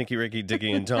in Nicky, Ricky,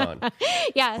 Dicky, and Dawn.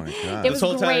 Yeah. God. It This was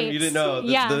whole great. time you didn't know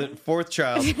Yeah. the fourth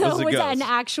child was It a was ghost. an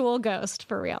actual ghost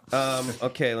for real.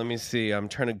 Okay, let me see. I'm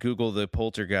trying to Google the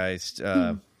Poltergeist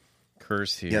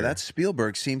curse here. Yeah, that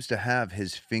Spielberg seems to have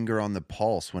his finger on the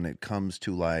pulse when it comes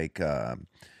to like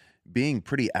being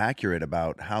pretty accurate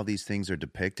about how these things are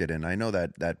depicted. And I know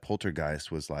that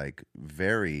Poltergeist was like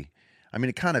very, I mean,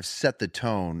 it kind of set the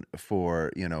tone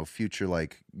for, future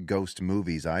like ghost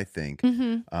movies, I think,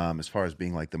 as far as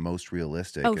being like the most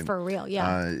realistic. Oh, And, for real,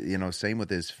 yeah. Same with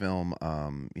his film,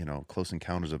 Close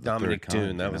Encounters of the Dominic Third Kind.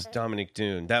 Dune. That was Dominic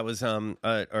Dune. That was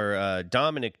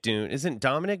Dominic Dune. Isn't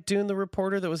Dominic Dune the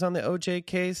reporter that was on the OJ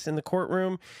case in the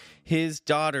courtroom? His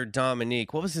daughter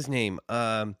Dominique. What was his name?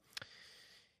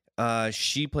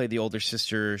 She played the older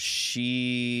sister.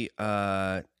 She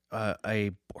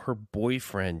her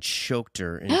boyfriend choked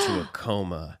her into a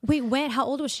coma. Wait, when? How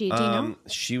old was she? Do you know?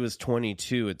 She was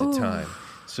 22 at the time.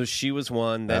 So she was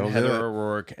one, then That'll do Heather it.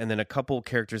 O'Rourke, and then a couple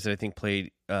characters that I think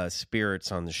played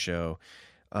spirits on the show.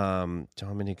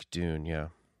 Dominic Dune, yeah.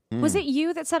 Was it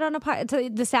you that said on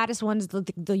the saddest ones,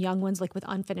 the young ones, like with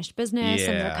unfinished business,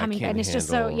 and Yeah, they're I coming, can't and it's just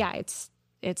so, handle-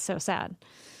 it's so sad.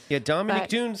 Yeah, Dominic But-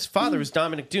 Dune's father was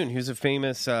Dominic Dune. He was a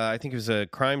famous, I think he was a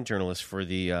crime journalist for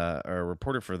the, or a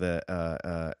reporter for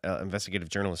the, investigative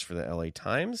journalist for the LA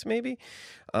Times, maybe.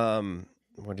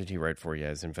 What did he write for? Yeah,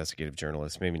 as investigative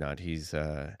journalist. Maybe not. He's,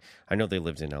 I know they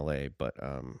lived in LA, but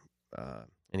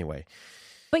anyway.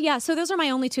 But yeah, so those are my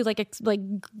only two, I'm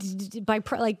in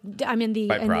the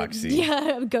By in the-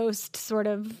 proxy. ghost sort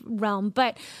of realm.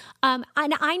 But and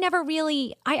I never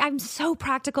really, I'm so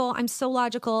practical, I'm so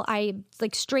logical, I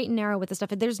like straight and narrow with this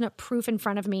stuff. If there's no proof in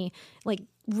front of me, like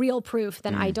real proof,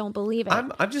 then I don't believe it.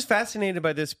 I'm just fascinated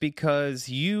by this because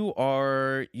you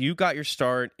got your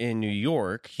start in New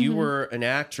York. You were an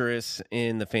actress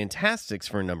in the Fantastics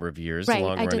for a number of years, Right, a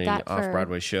long I did running that for-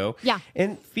 off-Broadway show. Yeah.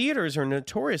 And theaters are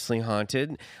notoriously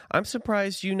haunted. I'm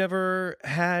surprised you never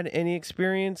had any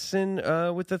experience in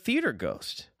with the theater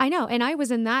ghost. I know, and I was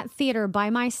in that theater by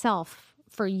myself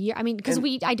for a year. I mean, because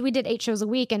we did 8 shows a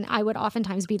week, and I would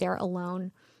oftentimes be there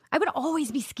alone. I would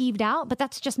always be skeeved out, but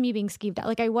that's just me being skeeved out.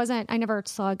 Like I never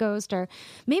saw a ghost, or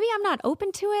maybe I'm not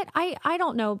open to it. I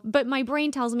don't know, but my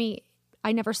brain tells me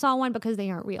I never saw one because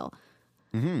they aren't real.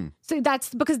 Mm-hmm. So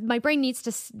that's because my brain needs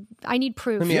to. I need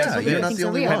proof. me ask to you believe this. things You're not the are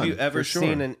only real. Have you for ever sure.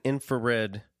 seen an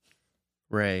infrared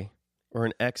ray or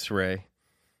an X-ray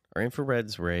Are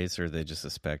infrared's rays, or are they just a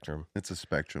spectrum? It's a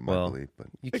spectrum, Well, I believe. But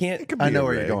You can't. could be I know a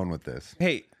where ray. you're going with this.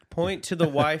 Hey, point to the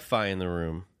Wi-Fi in the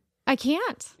room. I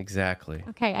can't. Exactly.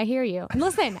 Okay, I hear you. And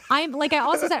listen, I'm like I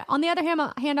also said. On the other hand,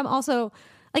 I'm also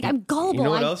like I'm gullible. You know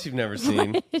what I- else you've never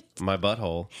seen? My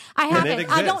butthole. I And haven't. it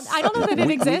I don't know that it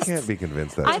We exists. can't be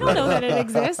convinced that. I don't know that it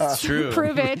exists. True.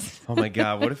 Prove it. Oh my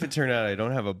God! What if it turned out I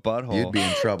don't have a butthole? You'd be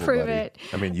in trouble, Prove buddy. it.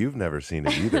 I mean, you've never seen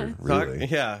it either, Talk- really.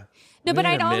 yeah. No, but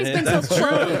Wait I'd a always minute. been so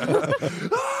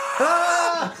close.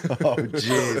 Oh,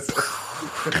 jeez.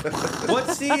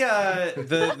 What's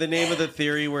the name of the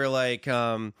theory where like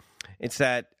it's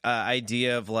that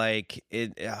idea of like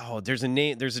there's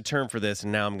a term for this,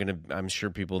 and now I'm sure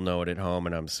people know it at home,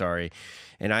 and I'm sorry.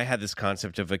 And I had this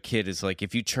concept of a kid is like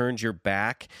if you turned your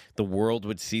back, the reality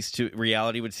would cease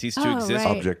to exist.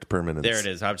 right. Object permanence. There it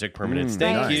is, object permanence.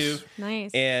 Thank Nice. you. Nice.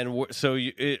 And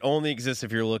it only exists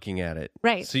if you're looking at it.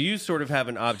 Right. So you sort of have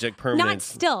an object Not permanence.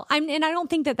 still. And I don't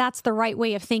think that that's the right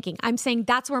way of thinking. I'm saying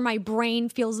that's where my brain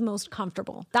feels most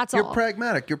comfortable. That's You're all.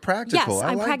 pragmatic. You're practical. Yes,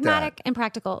 I I'm like pragmatic that. and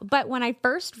practical. But when I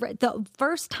first read, the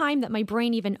first time that my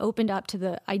brain even opened up to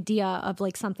the idea of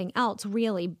like something else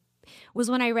really was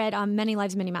when I read Many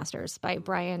Lives, Many Masters by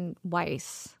Brian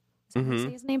Weiss. Is that how you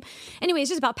say his name? Anyway, it's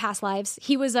just about past lives.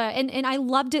 He was and I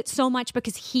loved it so much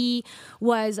because he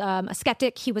was a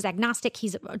skeptic. He was agnostic.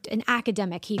 He's an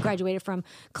academic. He graduated from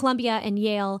Columbia and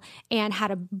Yale and had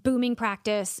a booming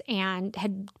practice and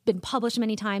had been published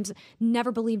many times.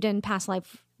 Never believed in past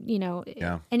life,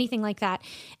 anything like that.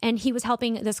 And he was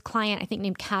helping this client, I think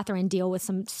named Catherine, deal with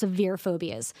some severe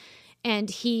phobias.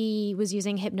 And he was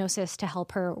using hypnosis to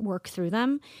help her work through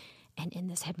them. And in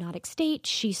this hypnotic state,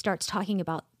 she starts talking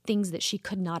about things that she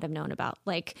could not have known about,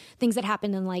 like things that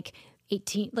happened in like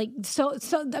BC,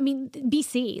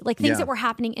 like things Yeah. that were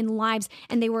happening in lives.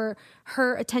 And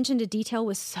her attention to detail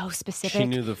was so specific. She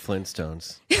knew the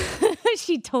Flintstones.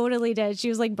 She totally did. She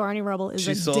was like, Barney Rubble is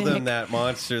She a sold dick. them that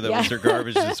monster that was their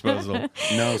garbage disposal. No,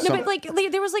 No, some- but like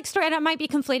there was like story, and I might be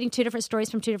conflating two different stories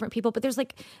from two different people, but there's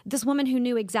like this woman who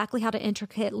knew exactly how to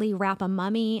intricately wrap a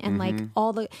mummy and like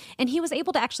and he was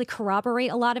able to actually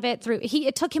corroborate a lot of it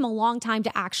it took him a long time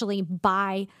to actually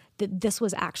buy that this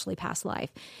was actually past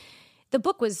life. The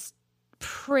book was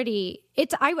pretty.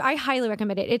 I highly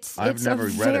recommend it. I've never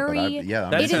read it, but I'm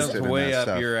That It is- sounds interested in way that up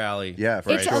stuff. your alley. Yeah,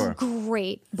 for It's sure. a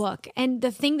great book. And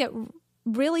the thing that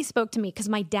really spoke to me, because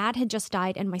my dad had just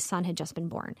died and my son had just been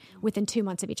born within 2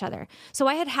 months of each other. So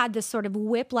I had this sort of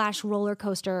whiplash roller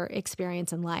coaster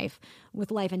experience in life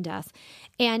with life and death.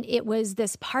 And it was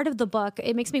this part of the book,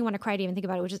 it makes me want to cry to even think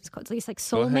about it, which is at least like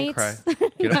Go ahead, soulmates. cry.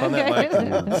 Get up on that mic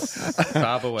and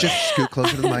stop away. Just scoot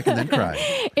closer to the mic and then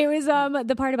cry. It was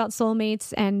the part about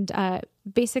soulmates and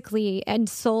basically and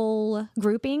soul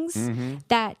groupings,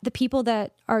 that the people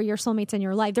that are your soulmates in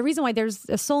your life, the reason why there's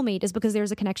a soulmate is because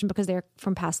there's a connection because they're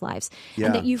from past lives, Yeah.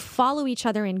 and that you follow each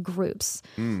other in groups.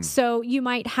 So you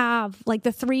might have like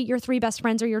your three best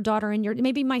friends, or your daughter, and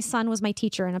maybe my son was my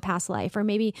teacher in a past life, or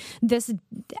maybe this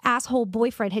asshole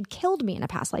boyfriend had killed me in a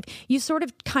past life. You sort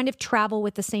of kind of travel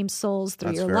with the same souls through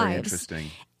That's your very lives. interesting.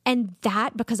 And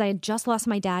that, because I had just lost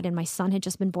my dad and my son had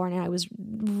just been born, and I was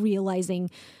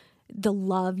realizing the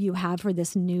love you have for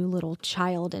this new little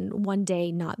child, and one day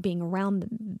not being around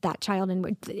that child.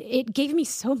 And it gave me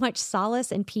so much solace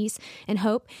and peace and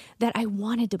hope that I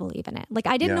wanted to believe in it. Like,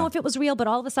 I didn't Yeah. know if it was real, but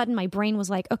all of a sudden my brain was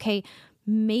like, okay,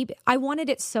 maybe. I wanted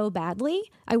it so badly.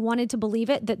 I wanted to believe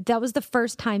it, that was the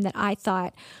first time that I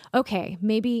thought, okay,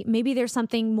 maybe there's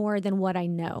something more than what I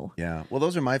know. Yeah. Well,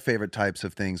 those are my favorite types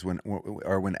of things when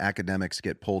academics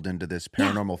get pulled into this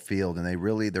paranormal field, and they're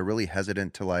really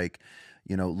hesitant to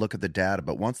look at the data.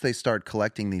 But once they start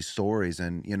collecting these stories,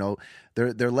 and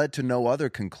they're led to no other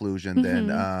conclusion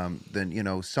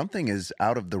than something is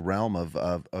out of the realm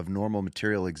of normal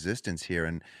material existence here,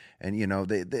 and they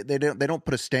don't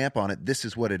put a stamp on it. This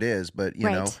is what it is, but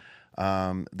Right.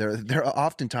 they're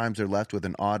oftentimes they're left with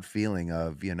an odd feeling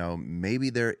of maybe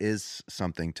there is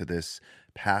something to this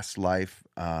past life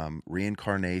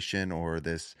reincarnation, or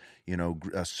this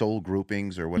soul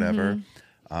groupings or whatever.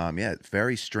 It's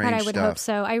very strange But I would stuff. hope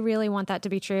so. I really want that to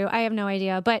be true. I have no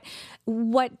idea. But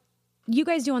what you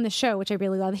guys do on the show, which I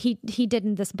really love, he did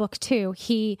in this book too.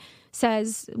 He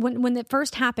says when it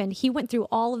first happened, he went through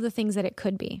all of the things that it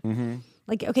could be. Mm-hmm.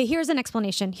 Like, okay, here's an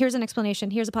explanation. Here's a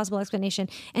possible explanation,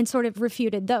 and sort of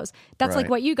refuted those. That's like Right.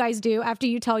 what you guys do after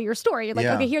you tell your story. You're like,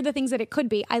 Yeah. okay, here are the things that it could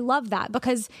be. I love that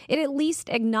because it at least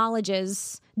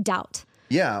acknowledges doubt.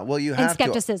 Yeah, well, you and have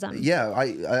skepticism. to. Yeah,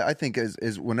 I think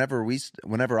is whenever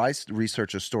I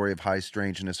research a story of high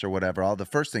strangeness or whatever, the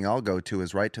first thing I'll go to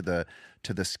is right to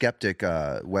the skeptic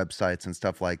websites and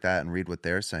stuff like that and read what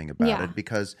they're saying about it,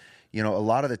 because a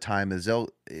lot of the time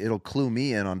it'll clue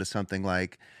me in onto something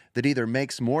like that either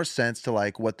makes more sense to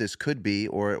like what this could be,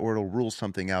 or it'll rule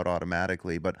something out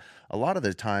automatically. But a lot of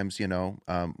the times,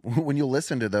 when you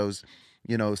listen to those,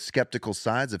 skeptical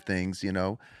sides of things, it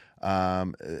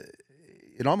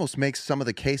almost makes some of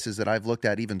the cases that I've looked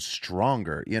at even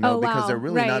stronger, because they're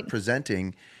really not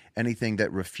presenting anything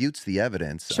that refutes the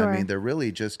evidence. Sure. I mean, they're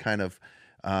really just kind of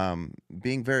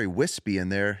being very wispy in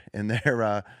their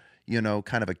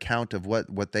kind of account of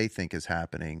what they think is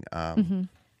happening.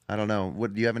 I don't know.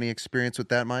 Do you have any experience with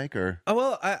that, Mike? Or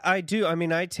well, I do. I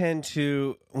mean, I tend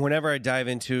to, whenever I dive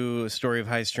into a story of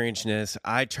high strangeness,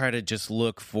 I try to just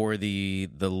look for the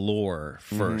lore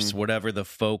first, whatever the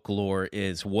folklore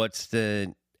is. What's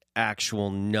the actual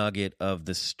nugget of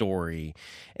the story,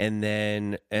 and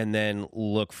then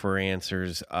look for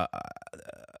answers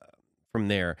from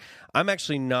there. I'm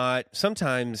actually not.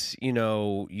 Sometimes,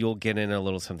 you'll get in a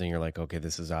little something. You're like, okay,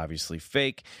 this is obviously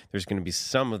fake. There's going to be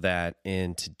some of that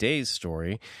in today's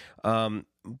story.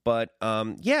 But I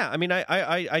mean,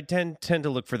 I tend to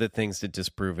look for the things that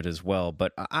disprove it as well.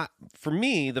 But for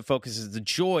me, the focus is the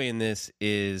joy in this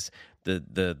is the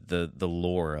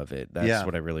lore of it. That's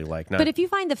what I really like. But if you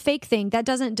find the fake thing, that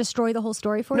doesn't destroy the whole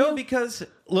story for you? No, because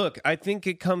look, I think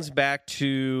it comes back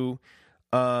to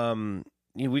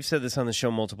we've said this on the show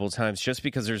multiple times. Just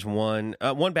because there's one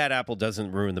bad apple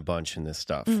doesn't ruin the bunch in this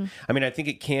stuff. I mean, I think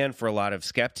it can for a lot of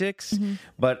skeptics,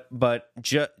 but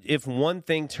if one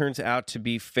thing turns out to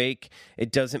be fake,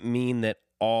 it doesn't mean that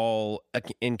all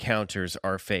encounters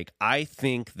are fake. I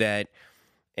think that,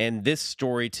 and this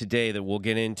story today that we'll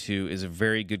get into is a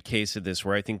very good case of this,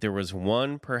 where I think there was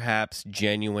one perhaps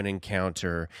genuine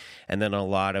encounter and then a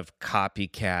lot of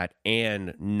copycat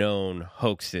and known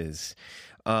hoaxes.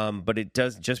 But it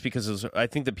does, just because I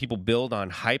think that people build on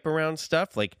hype around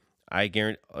stuff. Like, I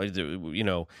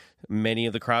guarantee, many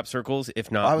of the crop circles,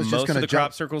 if not most of the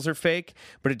crop circles, are fake.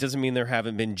 But it doesn't mean there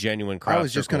haven't been genuine crop circles. I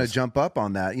was just going to jump up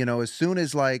on that. As soon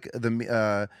as like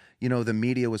the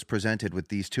media was presented with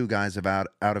these two guys out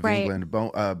of England,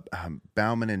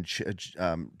 Bauman and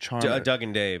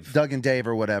Doug and Dave,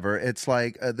 or whatever. It's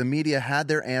like the media had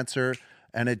their answer.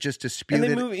 And it just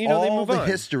disputed all the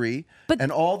history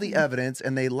and all the evidence,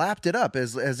 and they lapped it up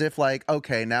as if like,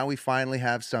 okay, now we finally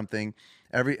have something.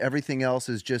 Everything else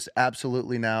is just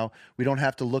absolutely, now we don't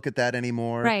have to look at that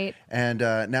anymore. Right. And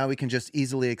now we can just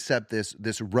easily accept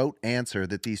this rote answer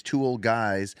that these two old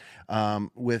guys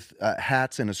with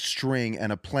hats and a string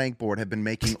and a plank board have been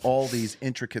making all these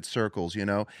intricate circles,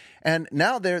 And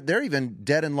now they're even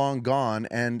dead and long gone,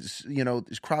 and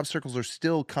crop circles are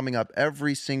still coming up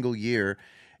every single year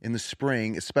in the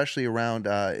spring, especially around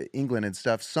England and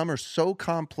stuff. Some are so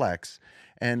complex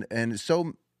and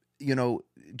so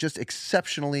just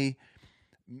exceptionally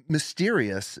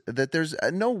mysterious that there's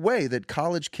no way that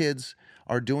college kids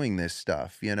are doing this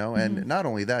stuff, and not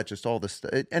only that, just all this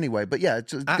stuff. Anyway, but yeah, it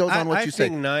just goes on what you say. I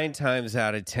think 9 times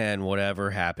out of 10,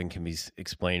 whatever happened can be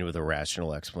explained with a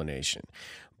rational explanation.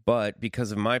 But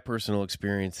because of my personal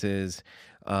experiences,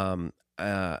 the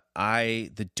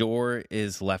door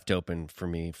is left open for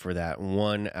me for that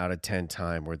 1 out of 10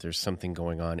 time where there's something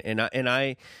going on,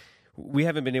 we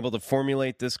haven't been able to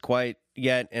formulate this quite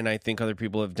yet, and I think other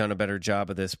people have done a better job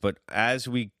of this. But as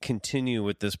we continue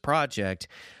with this project,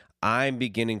 I'm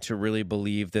beginning to really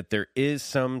believe that there is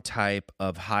some type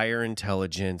of higher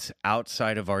intelligence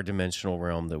outside of our dimensional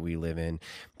realm that we live in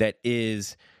that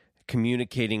is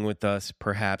communicating with us,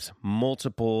 perhaps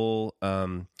multiple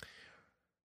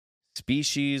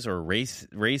species or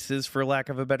races, for lack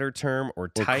of a better term, or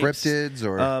types, cryptids,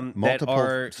 or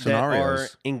multiple scenarios that are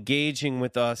engaging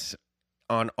with us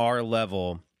on our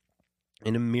level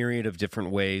in a myriad of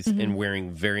different ways, and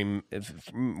wearing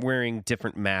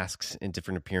different masks and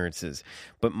different appearances,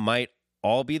 but might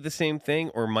all be the same thing,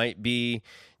 or might be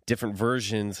different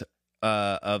versions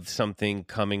of something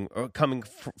coming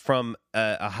from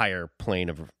a higher plane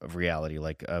of reality,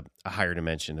 like a higher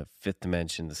dimension, a fifth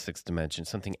dimension, the sixth dimension,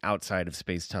 something outside of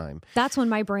space-time. That's when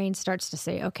my brain starts to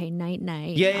say, okay, night.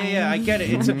 Yeah, I get it.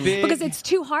 It's a big... because it's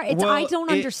too hard. I don't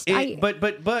understand.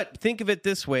 But think of it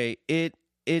this way.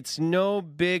 It's no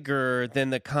bigger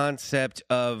than the concept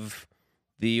of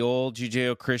the old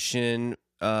Judeo-Christian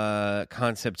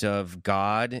concept of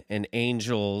God and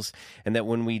angels, and that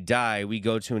when we die, we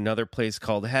go to another place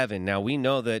called heaven. Now, we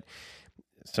know that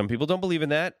some people don't believe in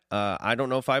that. I don't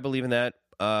know if I believe in that,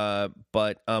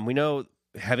 but we know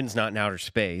heaven's not in outer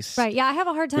space. Right. Yeah, I have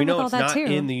a hard time We know with all it's that not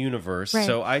too. in the universe. Right.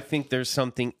 So I think there's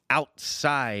something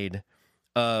outside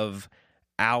of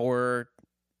our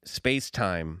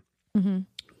space-time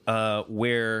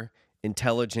where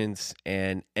intelligence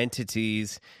and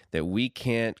entities that we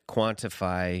can't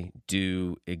quantify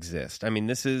do exist. I mean,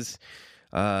 this is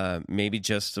maybe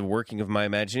just the working of my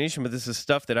imagination, but this is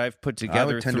stuff that I've put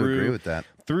together I would tend to agree with that.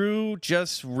 through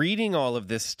just reading all of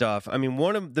this stuff. I mean,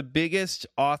 one of the biggest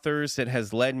authors that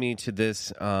has led me to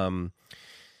this kind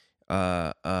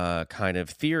of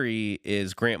theory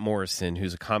is Grant Morrison,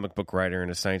 who's a comic book writer and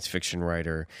a science fiction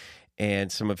writer. And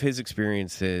some of his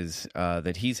experiences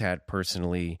that he's had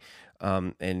personally,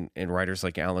 and writers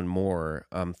like Alan Moore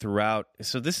throughout.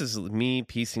 So this is me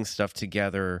piecing stuff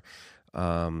together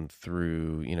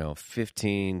through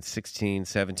 15, 16,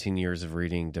 17 years of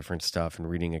reading different stuff and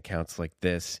reading accounts like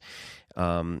this.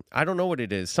 I don't know what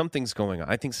it is. Something's going on.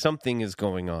 I think something is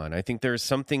going on. I think there's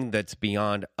something that's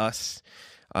beyond us.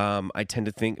 I tend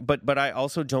to think, but I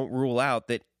also don't rule out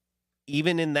that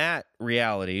even in that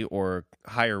reality or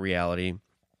higher reality,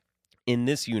 in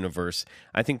this universe,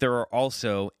 I think there are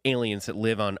also aliens that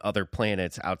live on other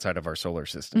planets outside of our solar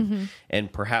system.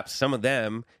 And perhaps some of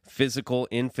them,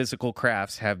 in physical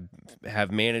crafts,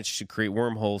 have managed to create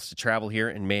wormholes to travel here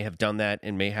and may have done that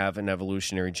and may have an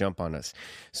evolutionary jump on us.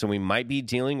 So we might be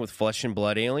dealing with flesh and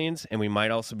blood aliens, and we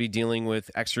might also be dealing with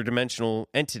extra-dimensional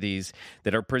entities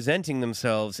that are presenting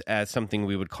themselves as something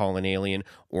we would call an alien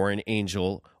or an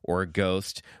angel or a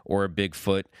ghost or a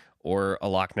Bigfoot or a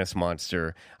Loch Ness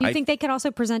monster. You think they could also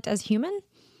present as human?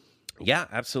 Yeah,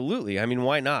 absolutely. I mean,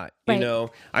 why not? Right.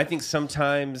 I think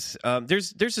sometimes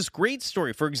there's this great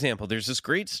story. For example, there's this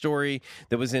great story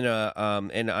that was in a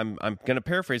and I'm going to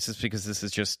paraphrase this because this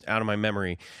is just out of my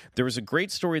memory. There was a great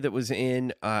story that was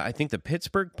in I think the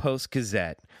Pittsburgh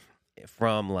Post-Gazette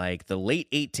from like the late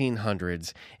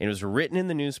 1800s, and it was written in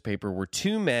the newspaper where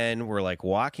two men were like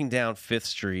walking down Fifth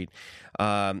Street.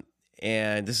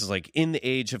 And this is like in the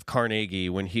age of Carnegie,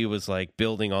 when he was like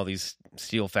building all these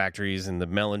steel factories, and the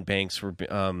Mellon banks were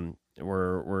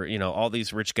all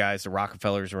these rich guys, the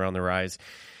Rockefellers were on the rise.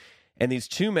 And these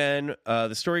two men,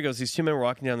 the story goes, these two men were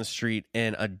walking down the street,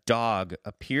 and a dog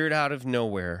appeared out of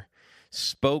nowhere,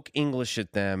 spoke English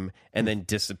at them, and then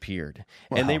disappeared.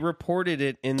 Wow. And they reported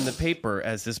it in the paper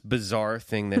as this bizarre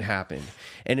thing that happened.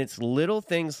 And it's little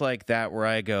things like that where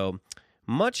I go,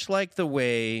 much like the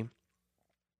way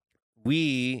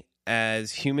we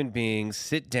as human beings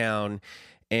sit down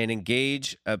and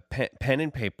engage a pen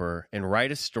and paper and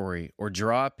write a story or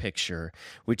draw a picture,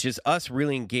 which is us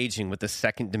really engaging with the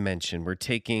second dimension. We're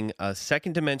taking a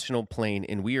second dimensional plane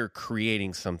and we are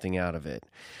creating something out of it.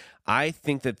 I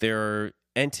think that there are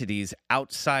entities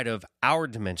outside of our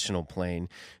dimensional plane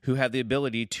who have the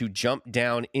ability to jump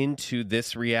down into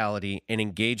this reality and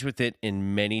engage with it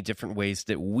in many different ways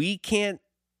that we can't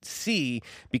see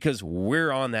because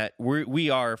we're on that.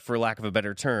 We are, for lack of a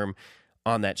better term,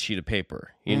 on that sheet of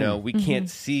paper. We can't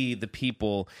see the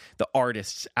people, the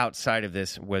artists outside of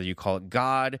this, whether you call it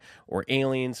God or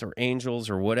aliens or angels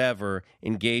or whatever,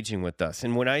 engaging with us.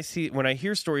 And when I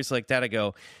hear stories like that, I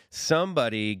go,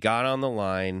 somebody got on the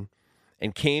line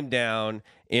and came down,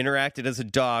 interacted as a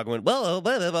dog, went, well,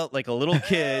 like a little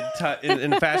kid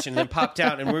in fashion, then popped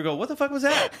out, and we go, what the fuck was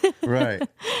that? Right.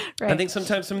 I think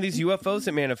sometimes some of these UFOs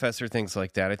that manifest are things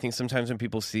like that. I think sometimes when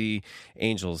people see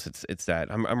angels, it's that.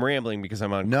 I'm rambling because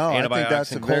I'm on antibiotics I think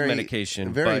that's and a cold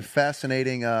medication. Very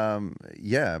fascinating,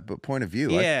 but point of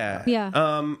view. Yeah.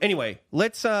 Anyway,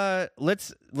 let's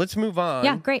move on.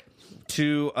 Yeah, great.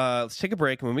 Let's take a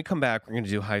break, and when we come back, we're going to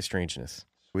do high strangeness.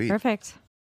 Sweet. Perfect.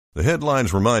 The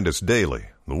headlines remind us daily,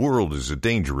 the world is a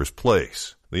dangerous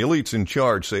place. The elites in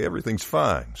charge say everything's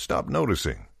fine, stop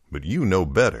noticing. But you know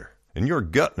better. And your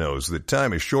gut knows that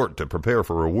time is short to prepare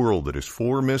for a world that is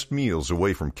 4 missed meals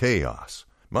away from chaos.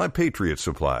 My Patriot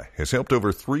Supply has helped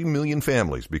over 3 million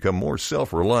families become more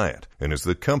self-reliant and is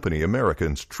the company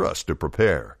Americans trust to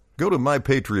prepare. Go to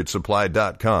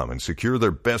MyPatriotSupply.com and secure their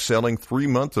best-selling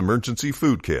 3-month emergency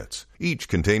food kits. Each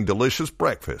contain delicious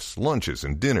breakfasts, lunches,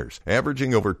 and dinners,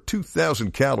 averaging over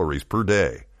 2,000 calories per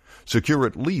day. Secure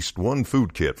at least one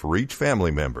food kit for each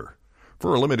family member.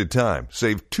 For a limited time,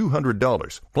 save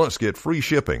 $200, plus get free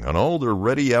shipping on all their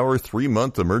Ready Hour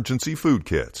 3-month emergency food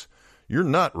kits. You're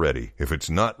not ready if it's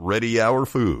not Ready Hour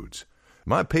Foods.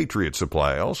 My Patriot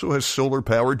Supply also has solar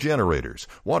power generators,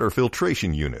 water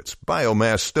filtration units,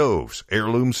 biomass stoves,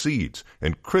 heirloom seeds,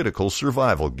 and critical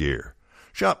survival gear.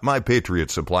 Shop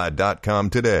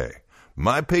MyPatriotSupply.com today.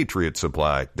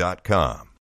 MyPatriotSupply.com.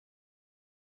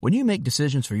 When you make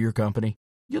decisions for your company,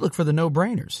 you look for the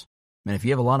no-brainers. And if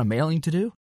you have a lot of mailing to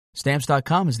do,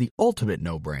 Stamps.com is the ultimate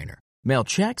no-brainer. Mail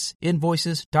checks,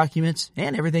 invoices, documents,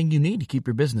 and everything you need to keep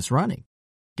your business running.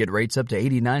 Get rates up to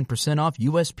 89% off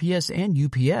USPS and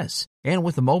UPS. And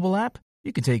with the mobile app,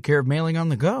 you can take care of mailing on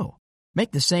the go.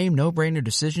 Make the same no-brainer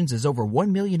decisions as over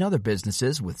 1 million other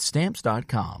businesses with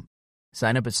Stamps.com.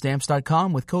 Sign up at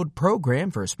Stamps.com with code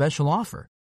PROGRAM for a special offer.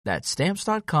 That's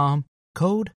Stamps.com,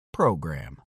 code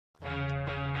PROGRAM.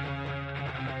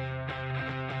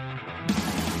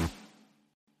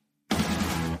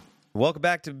 Welcome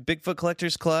back to Bigfoot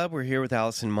Collectors Club. We're here with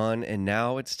Allison Munn, and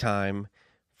now it's time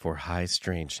for High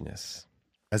Strangeness.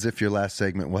 As if your last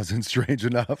segment wasn't strange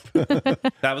enough.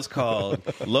 That was called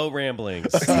Low Ramblings.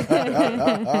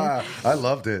 I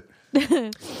loved it.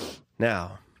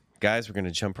 Now, guys, we're going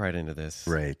to jump right into this.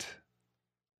 Great.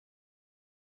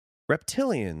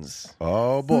 Reptilians.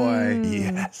 Oh, boy.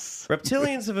 Yes.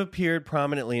 Reptilians have appeared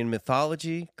prominently in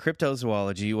mythology,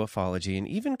 cryptozoology, ufology, and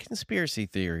even conspiracy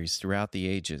theories throughout the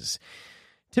ages.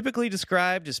 Typically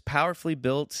described as powerfully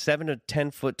built 7 to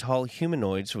 10 foot tall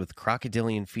humanoids with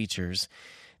crocodilian features,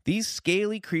 these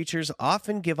scaly creatures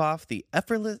often give off the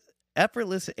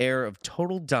effortless air of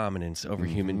total dominance over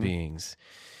human beings.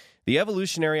 The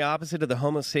evolutionary opposite of the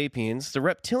Homo sapiens, the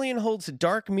reptilian holds a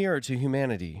dark mirror to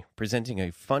humanity, presenting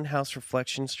a funhouse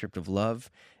reflection stripped of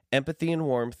love, empathy, and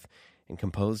warmth, and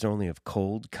composed only of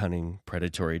cold, cunning,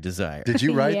 predatory desire. Did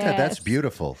you write that? Yes. That's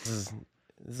beautiful. This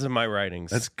is my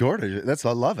writings. That's gorgeous.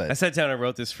 I love I it. sat down and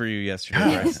wrote this for you yesterday.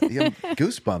 Yes. You have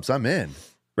goosebumps. I'm in.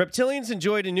 Reptilians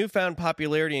enjoyed a newfound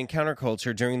popularity in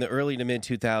counterculture during the early to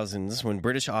mid-2000s when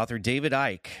British author David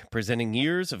Icke, presenting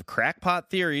years of crackpot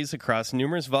theories across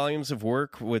numerous volumes of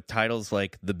work with titles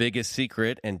like The Biggest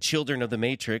Secret and Children of the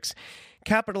Matrix,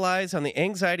 capitalized on the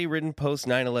anxiety-ridden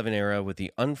post-9/11 era with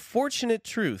the unfortunate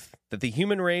truth that the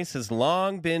human race has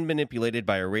long been manipulated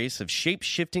by a race of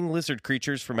shape-shifting lizard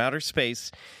creatures from outer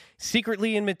space,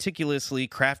 secretly and meticulously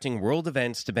crafting world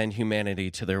events to bend humanity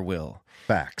to their will.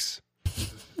 Facts.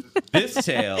 This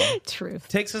tale Truth.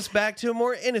 takes us back to a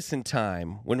more innocent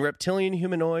time when reptilian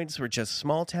humanoids were just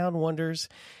small-town wonders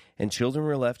and children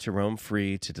were left to roam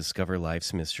free to discover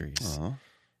life's mysteries.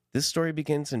 This story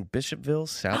begins in Bishopville,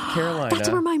 South Carolina. That's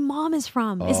where my mom is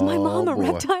from. Is my mom a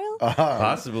boy. reptile?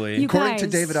 Possibly. You According to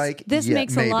guys, David Icke, this yeah,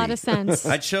 makes maybe. a lot of sense.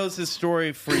 I chose this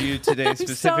story for you today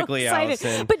specifically, so excited.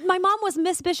 Allison. But my mom was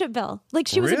Miss Bishopville. Like,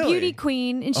 she was a Really? beauty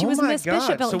queen, and she Oh was my Miss God.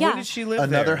 Bishopville. So yeah. where did she live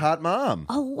Another there? hot mom.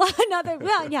 Another,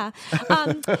 well, yeah.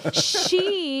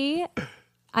 She,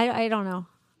 I don't know.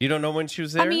 You don't know when she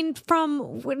was there? I mean,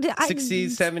 from 60s,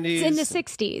 70s? in the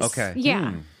 60s. Okay.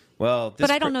 Yeah. Well, this But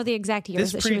I don't know the exact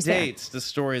years This that she was there. predates the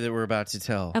story that we're about to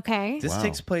tell. Okay. This Wow.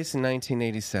 takes place in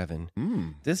 1987.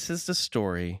 Mm. This is the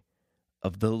story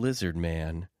of the Lizard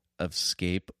Man of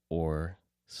Scape Ore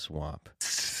Swamp.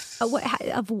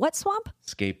 Of what swamp?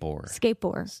 Scape Ore.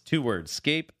 Skateboard. 2 words.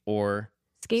 Scape Ore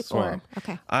Skateboard. Swamp.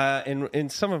 Okay. In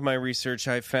some of my research,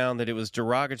 I found that it was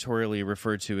derogatorily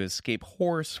referred to as Scape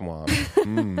Whore Swamp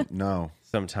No.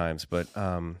 sometimes, but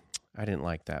I didn't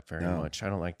like that very No. much. I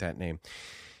don't like that name.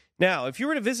 Now, if you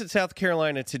were to visit South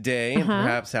Carolina today, and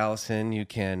perhaps, Allison, you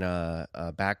can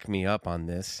back me up on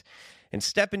this, and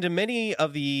step into many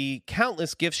of the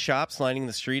countless gift shops lining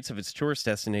the streets of its tourist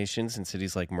destinations in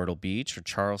cities like Myrtle Beach or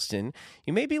Charleston,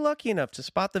 you may be lucky enough to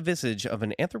spot the visage of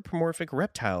an anthropomorphic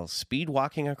reptile speed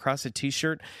walking across a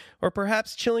t-shirt, or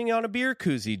perhaps chilling on a beer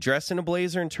koozie dressed in a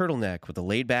blazer and turtleneck with a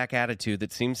laid-back attitude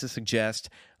that seems to suggest,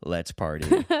 let's party.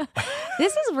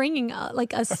 This is ringing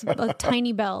like a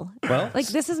tiny bell. Well, Like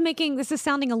this is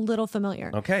sounding a little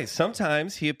familiar. okay,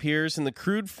 sometimes he appears in the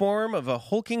crude form of a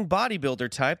hulking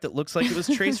bodybuilder type that looks like it was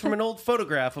traced from an old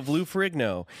photograph of Lou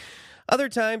Ferrigno. Other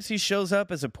times he shows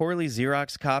up as a poorly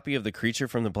Xerox copy of the creature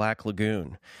from the Black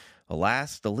Lagoon.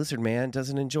 Alas, the Lizard Man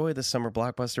doesn't enjoy the summer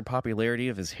blockbuster popularity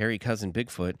of his hairy cousin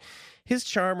Bigfoot. His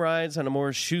charm rides on a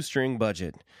more shoestring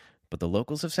budget. But the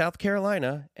locals of South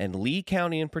Carolina, and Lee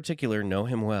County in particular, know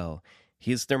him well.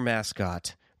 He is their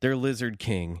mascot, their Lizard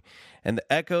King, and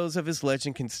the echoes of his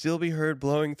legend can still be heard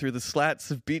blowing through the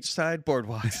slats of beachside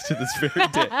boardwalks to this very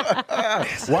day.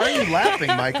 Why are you laughing,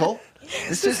 Michael?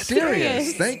 This is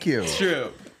serious. Thank you.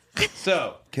 True.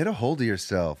 So, Get a hold of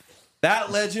yourself.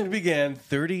 that legend began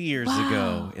 30 years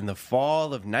ago in the fall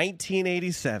of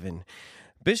 1987.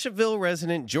 Bishopville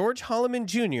resident George Holloman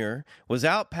Jr. was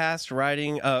out past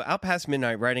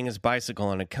midnight riding his bicycle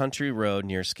on a country road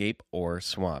near Scape Ore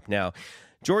Swamp. Now,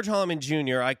 George Holloman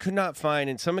Jr., I could not find,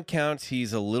 in some accounts,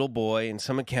 he's a little boy. In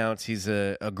some accounts, he's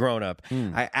a grown-up.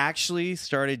 I actually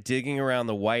started digging around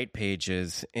the white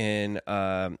pages in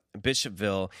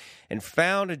Bishopville and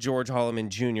found a George Holloman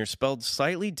Jr. spelled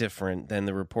slightly different than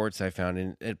the reports I found,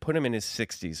 and it put him in his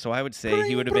 60s. So I would say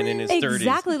he would have been in his 30s.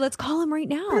 Exactly. Let's call him right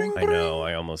now. I know.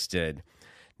 I almost did.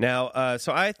 Now,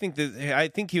 so I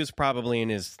think he was probably in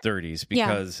his 30s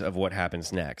because of what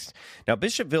happens next. Now,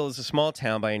 Bishopville is a small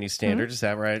town by any standard. Is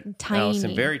that right, Tiny.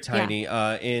 Allison? Very tiny.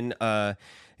 Yeah.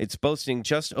 It's boasting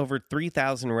just over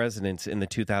 3,000 residents in the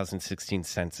 2016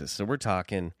 census. So we're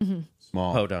talking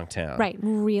Small. podunk town. Right.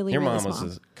 Really, Your really mom small.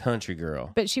 was a country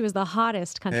girl. But she was the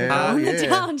hottest country Hell girl in the yeah.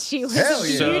 town. She was Hell a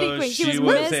yeah. beauty So queen. she was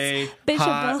was Miss a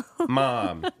Bishopville. hot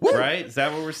mom, right? Is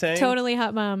that what we're saying? Totally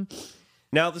hot mom.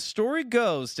 Now, the story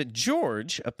goes that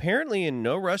George, apparently in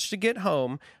no rush to get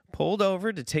home, pulled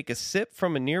over to take a sip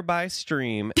from a nearby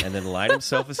stream and then light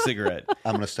himself a cigarette.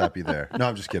 I'm going to stop you there. No,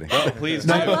 I'm just kidding. Oh, please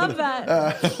do. I love that.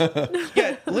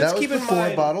 Yeah, let's that was keep in before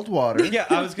mind. bottled water. Yeah,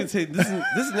 I was going to say this is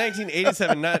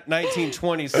 1987, not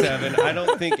 1927. I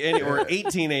don't think or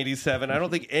 1887. I don't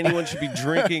think anyone should be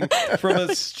drinking from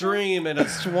a stream in a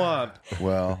swamp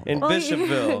Well, in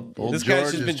Bishopville. Old This guy's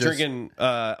George just is been just- drinking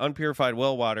unpurified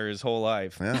well water his whole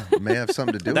life. yeah, it may have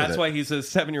something to do That's with it. why he's a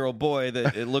 7-year-old boy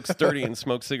that it looks 30 and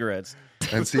smokes cigarettes.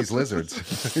 And sees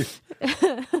lizards.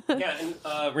 Yeah,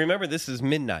 and remember, this is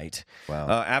midnight. Wow.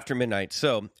 After midnight.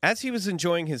 So, as he was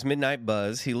enjoying his midnight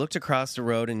buzz, he looked across the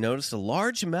road and noticed a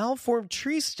large malformed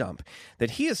tree stump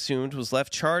that he assumed was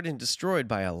left charred and destroyed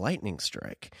by a lightning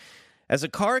strike. As a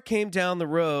car came down the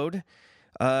road,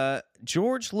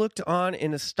 George looked on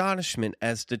in astonishment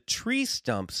as the tree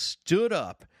stump stood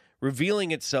up,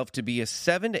 revealing itself to be a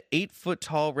 7 to 8 foot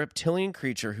tall reptilian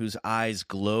creature whose eyes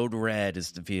glowed red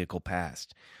as the vehicle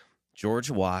passed.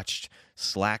 George watched,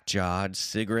 slack-jawed,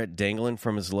 cigarette dangling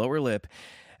from his lower lip,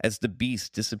 as the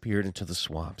beast disappeared into the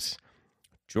swamps.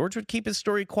 George would keep his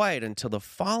story quiet until the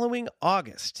following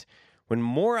August, when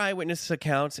more eyewitness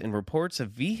accounts and reports of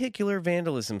vehicular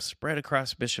vandalism spread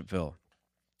across Bishopville.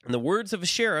 In the words of a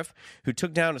sheriff who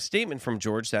took down a statement from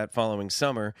George that following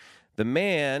summer, the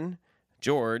man,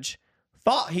 George,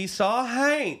 thought he saw a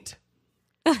haint.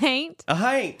 A haint? A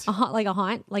haint. Like a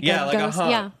haunt? Like Yeah, a like ghost? a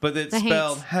haunt, Yeah. but it's The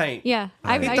spelled haints. haint. Yeah.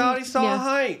 He thought he saw yeah. a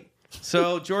haint.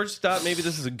 So George thought maybe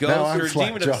this is a Now ghost I'm or a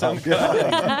demon of some slack-jawed.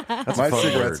 kind. That's My a fun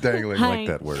cigarette's word. dangling. I like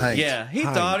that word. Hank. Yeah, he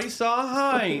thought he saw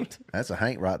a haint. That's a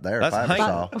Hank right there. That's if a I ever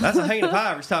saw. haint. That's a haint if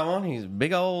I ever saw one. He's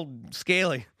big old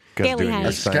scaly. Guys Scaly doing your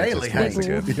Hank. Scaly scientist Hank.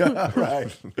 voice again. Yeah,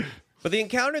 right. But the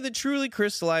encounter that truly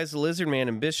crystallized the lizard man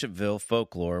in Bishopville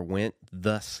folklore went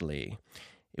thusly.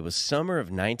 It was summer of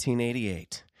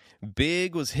 1988.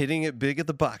 Big was hitting it big at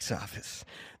the box office.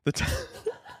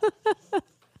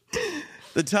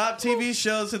 The top TV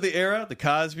shows of the era, The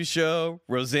Cosby Show,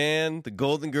 Roseanne, The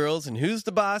Golden Girls, and Who's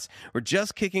the Boss, were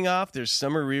just kicking off their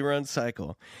summer rerun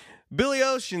cycle. Billy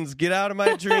Ocean's Get Out of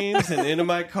My Dreams and Into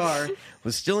My Car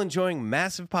was still enjoying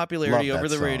massive popularity Love over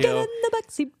that the song. radio In the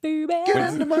backseat,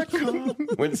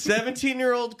 baby. when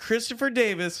 17-year-old Christopher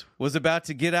Davis was about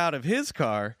to get out of his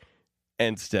car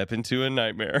and step into a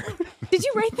nightmare. Did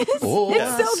you write this? Oh,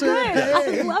 it's so said,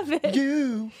 good. hey, I love it.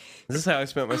 You. This is how I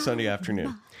spent my Sunday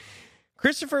afternoon.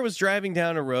 Christopher was driving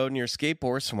down a road near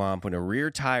Skateboard Swamp when a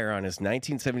rear tire on his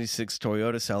 1976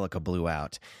 Toyota Celica blew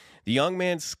out. The young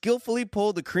man skillfully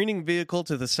pulled the careening vehicle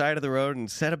to the side of the road and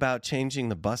set about changing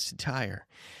the busted tire.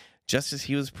 Just as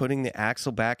he was putting the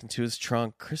axle back into his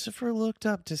trunk, Christopher looked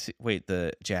up to see...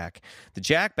 the jack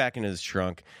back into his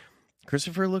trunk.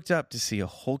 Christopher looked up to see a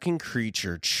hulking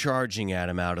creature charging at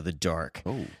him out of the dark.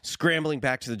 Oh. Scrambling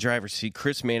back to the driver's seat,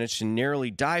 Chris managed to narrowly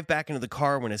dive back into the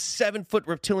car when a 7-foot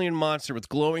reptilian monster with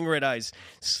glowing red eyes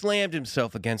slammed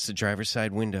himself against the driver's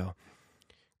side window.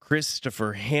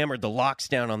 Christopher hammered the locks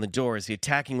down on the door as the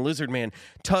attacking lizard man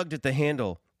tugged at the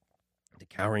handle. The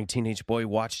cowering teenage boy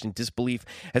watched in disbelief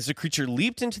as the creature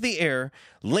leaped into the air,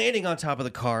 landing on top of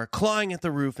the car, clawing at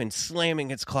the roof, and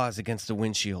slamming its claws against the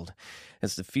windshield.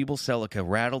 As the feeble Celica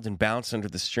rattled and bounced under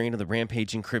the strain of the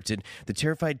rampaging cryptid, the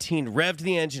terrified teen revved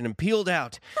the engine and peeled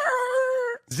out.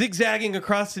 Zigzagging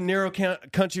across the narrow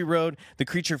country road, the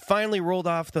creature finally rolled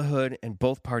off the hood, and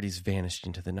both parties vanished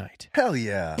into the night. Hell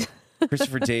yeah.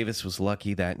 Christopher Davis was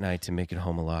lucky that night to make it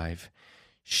home alive.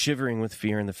 Shivering with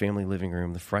fear in the family living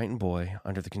room, the frightened boy,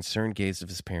 under the concerned gaze of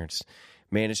his parents,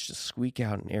 managed to squeak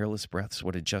out in airless breaths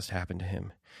what had just happened to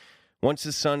him. Once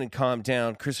his son had calmed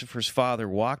down, Christopher's father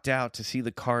walked out to see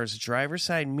the car's driver's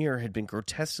side mirror had been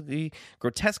grotesquely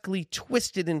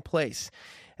twisted in place,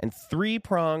 and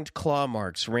 3-pronged claw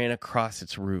marks ran across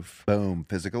its roof. Boom.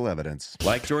 Physical evidence.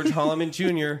 Like George Holloman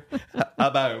Jr.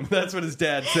 Boom. That's what his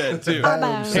dad said, too.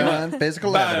 Boom, son.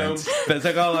 Physical Boom. evidence.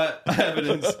 Physical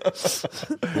evidence.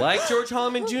 Like George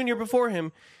Holloman Jr. before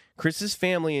him, Chris's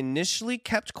family initially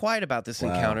kept quiet about this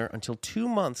encounter until 2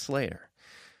 months later.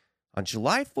 On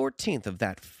July 14th of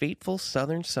that fateful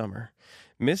southern summer,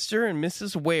 Mr. and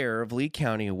Mrs. Ware of Lee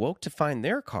County awoke to find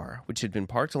their car, which had been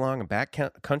parked along a back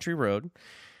country road,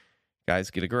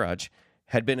 guys, get a garage,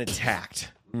 had been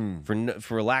attacked,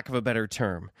 for lack of a better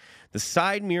term. The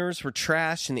side mirrors were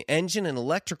trashed, and the engine and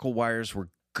electrical wires were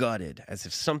gutted, as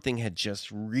if something had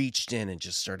just reached in and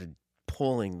just started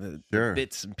pulling the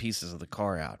bits and pieces of the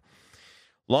car out.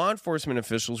 Law enforcement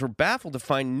officials were baffled to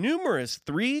find numerous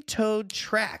 3-toed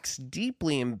tracks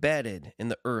deeply embedded in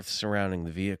the earth surrounding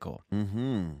the vehicle.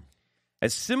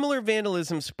 As similar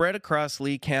vandalism spread across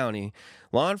Lee County,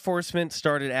 law enforcement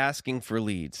started asking for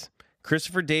leads.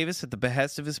 Christopher Davis, at the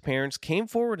behest of his parents, came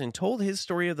forward and told his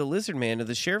story of the Lizard Man to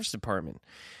the sheriff's department.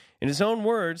 In his own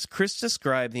words, Chris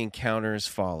described the encounter as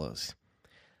follows.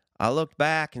 I looked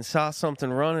back and saw something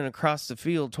running across the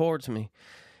field towards me.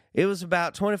 It was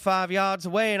about 25 yards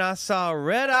away, and I saw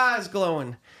red eyes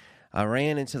glowing. I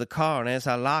ran into the car, and as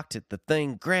I locked it, the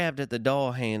thing grabbed at the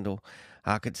door handle.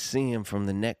 I could see him from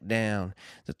the neck down,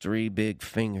 the 3 big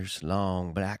fingers,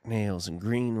 long black nails, and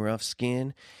green rough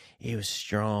skin. He was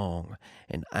strong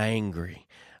and angry.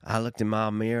 I looked in my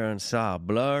mirror and saw a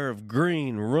blur of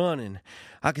green running.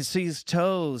 I could see his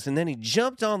toes, and then he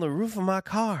jumped on the roof of my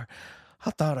car. I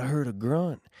thought I heard a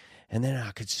grunt. And then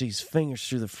I could see his fingers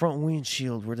through the front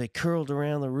windshield where they curled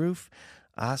around the roof.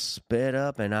 I sped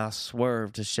up and I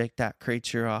swerved to shake that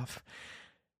creature off.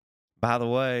 By the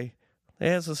way,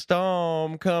 there's a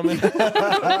storm coming.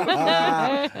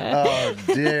 Oh,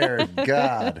 dear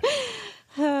God.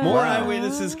 More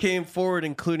eyewitnesses came forward,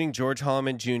 including George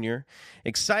Holloman Jr.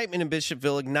 Excitement in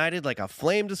Bishopville ignited like a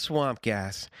flame to swamp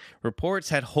gas. Reports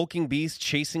had hulking beasts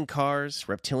chasing cars,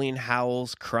 reptilian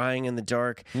howls, crying in the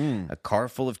dark, a car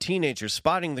full of teenagers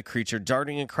spotting the creature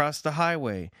darting across the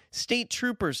highway. State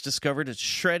troopers discovered its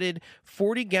shredded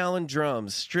 40-gallon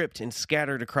drums stripped and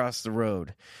scattered across the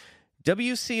road.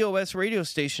 WCOS radio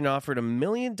station offered $1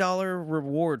 million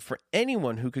reward for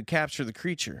anyone who could capture the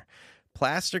creature.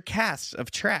 Plaster casts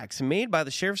of tracks made by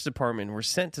the Sheriff's Department were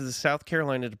sent to the South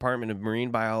Carolina Department of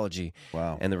Marine Biology,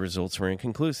 and the results were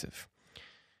inconclusive.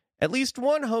 At least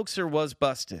one hoaxer was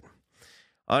busted.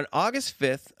 On August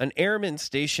 5th, an airman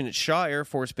stationed at Shaw Air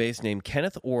Force Base named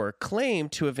Kenneth Orr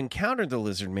claimed to have encountered the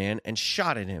Lizard Man and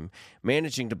shot at him,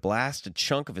 managing to blast a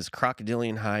chunk of his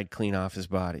crocodilian hide clean off his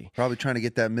body. Probably trying to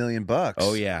get that $1 million.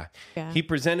 Oh, yeah. He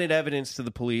presented evidence to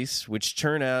the police, which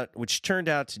turned out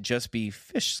to just be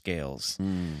fish scales.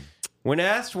 When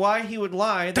asked why he would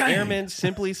lie, the airman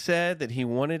simply said that he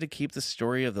wanted to keep the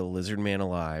story of the Lizard Man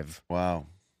alive. Wow.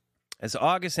 As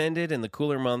August ended and the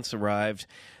cooler months arrived,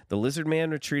 the Lizard Man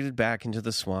retreated back into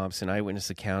the swamps, and eyewitness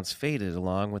accounts faded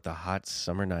along with the hot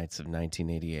summer nights of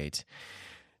 1988.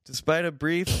 Despite a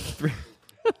brief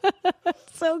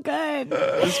So good.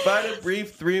 Despite a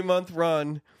brief 3-month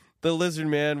run, the Lizard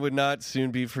Man would not soon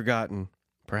be forgotten.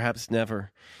 Perhaps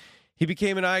never. He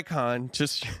became an icon,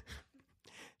 just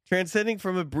transcending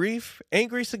from a brief,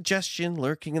 angry suggestion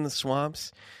lurking in the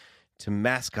swamps to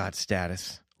mascot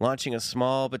status, launching a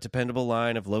small but dependable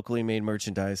line of locally made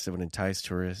merchandise that would entice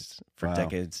tourists for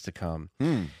decades to come.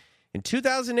 In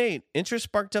 2008, interest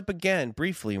sparked up again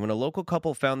briefly when a local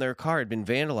couple found their car had been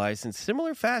vandalized in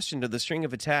similar fashion to the string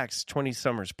of attacks 20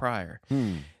 summers prior.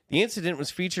 The incident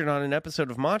was featured on an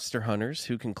episode of Monster Hunters,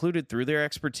 who concluded through their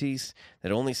expertise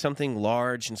that only something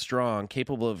large and strong,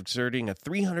 capable of exerting a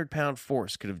 300-pound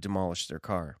force, could have demolished their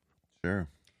car. Sure.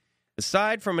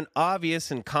 Aside from an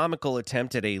obvious and comical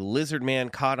attempt at a Lizard Man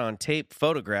caught on tape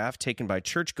photograph taken by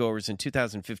churchgoers in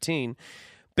 2015,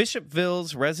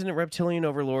 Bishopville's resident reptilian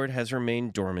overlord has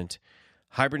remained dormant,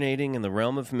 hibernating in the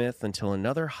realm of myth until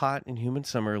another hot and humid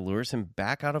summer lures him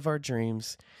back out of our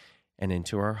dreams and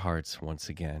into our hearts once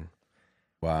again.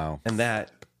 Wow. And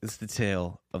that is the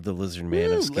tale of the Lizard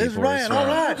Man of Liz Skateboard Ryan, all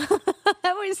right.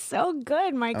 That was so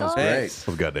good, Michael. That was great.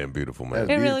 So goddamn beautiful, man.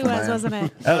 It really was, man. wasn't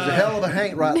it? That was a hell of a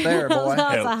haint right there, boy.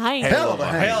 That was a haint. Hell of a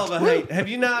haint. Hell of a hate. Have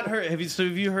you not heard? Have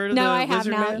you heard of No, the I have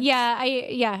Lizard now. Man?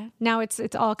 Yeah. Now it's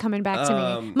all coming back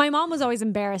to me. My mom was always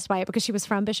embarrassed by it because she was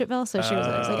from Bishopville, so she was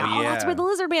always like, "Oh, that's where the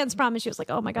Lizard Man's from," and she was like,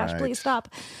 "Oh my gosh, please stop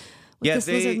with this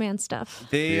Lizard Man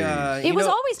stuff." It was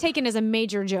always taken as a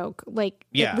major joke,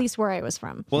 at least where I was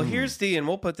from. Well, and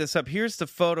we'll put this up. Here's the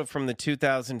photo from the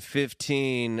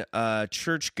 2015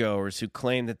 churchgoers who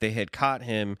claimed that they had caught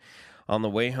him on the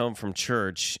way home from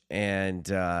church,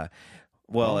 and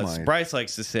Well, Oh as my. Bryce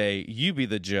likes to say, you be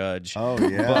the judge. Oh,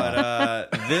 yeah.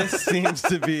 But this seems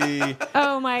to be.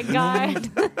 Oh my God.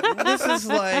 This is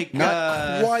like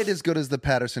Not quite as good as the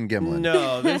Patterson Gimlin.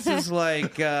 No, this is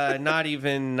like not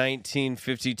even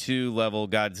 1952 level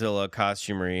Godzilla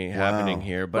costumery happening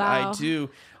here. But Wow. I do.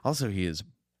 Also, he is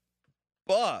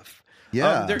buff.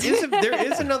 Yeah. There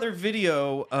is another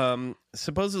video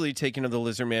supposedly taken of the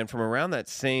lizard man from around that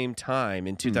same time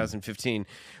in 2015,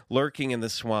 lurking in the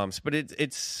swamps. But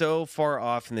it's so far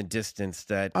off in the distance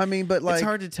that I mean, but like it's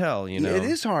hard to tell. You know, it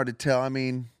is hard to tell. I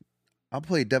mean, I'll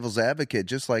play devil's advocate.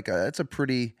 Just like that's a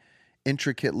pretty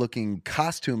intricate looking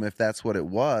costume, if that's what it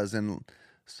was. And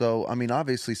so, I mean,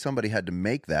 obviously somebody had to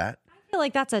make that. I feel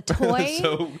like that's a toy.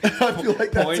 So I feel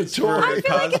like that's a points toy. for I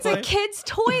feel like it's a cosplay? kid's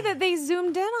toy that they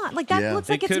zoomed in on. Like that Yeah. looks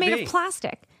like It it's could made be. of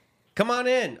plastic. Come on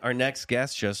in. Our next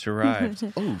guest just arrived.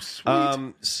 Oh,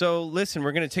 sweet. So listen,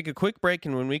 we're going to take a quick break,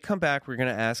 and when we come back, we're going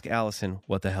to ask Allison,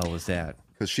 what the hell was that?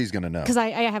 Because she's going to know. Because I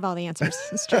have all the answers.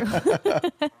 It's true.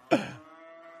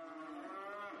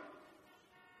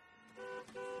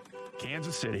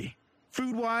 Kansas City.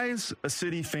 Food-wise, a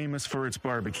city famous for its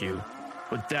barbecue.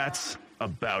 But that's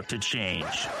about to change.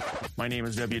 My name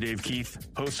is W. Dave Keith,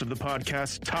 host of the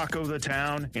podcast Taco the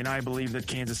Town, and I believe that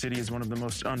Kansas City is one of the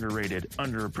most underrated,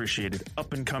 underappreciated,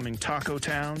 up-and-coming taco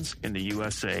towns in the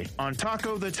USA. On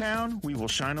Taco the Town, we will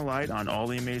shine a light on all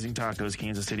the amazing tacos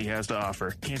Kansas City has to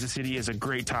offer. Kansas City is a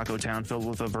great taco town filled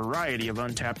with a variety of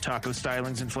untapped taco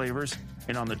stylings and flavors.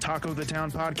 And on the Taco the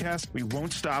Town podcast, we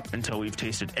won't stop until we've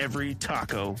tasted every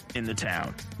taco in the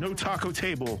town. No taco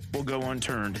table will go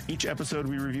unturned. Each episode,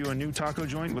 we review a new taco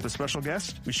joint with a special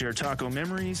guest. We share taco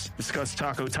memories, discuss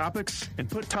taco topics, and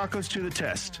put tacos to the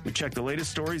test. We check the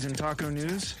latest stories in taco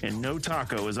news, and no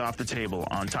taco is off the table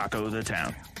on Taco the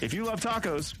Town. If you love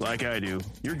tacos, like I do,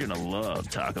 you're gonna love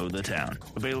Taco the Town.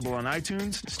 Available on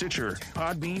iTunes, Stitcher,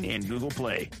 Podbean, and Google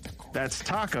Play. That's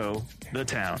Taco the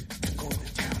Town.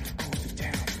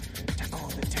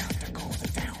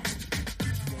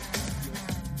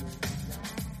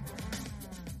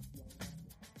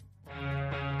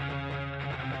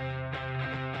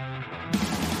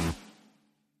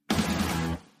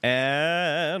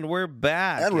 And we're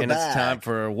back. And we're It's back. time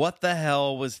for What the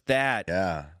Hell Was That?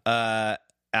 Yeah.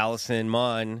 Allison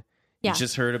Munn, Yeah. you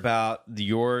just heard about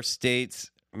your state's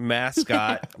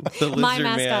mascot, the lizard My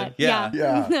man. mascot. Yeah.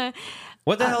 Yeah.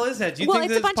 What the hell is that? Do you well,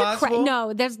 think it's a that's bunch possible? of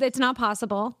no. It's not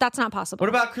possible. That's not possible. What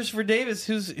about Christopher Davis,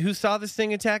 who saw this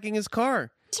thing attacking his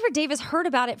car? Christopher Davis heard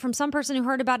about it from some person who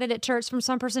heard about it at church, from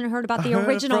some person who heard about the heard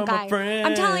original from a guy. friend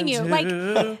I'm telling you, like,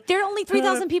 who- there are only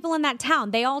 3,000 people in that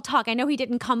town. They all talk. I know he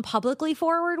didn't come publicly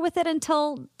forward with it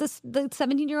until the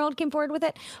 17-year-old came forward with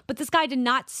it, but this guy did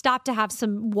not stop to have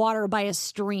some water by a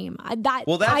stream.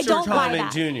 Well, that's I don't George buy Holman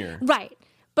that. Jr. Right.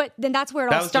 But then that's where it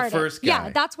That all was the started. first guy. Yeah,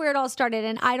 that's where it all started,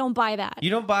 and I don't buy that. You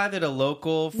don't buy that a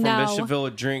local from No. Bishopville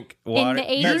would drink water. the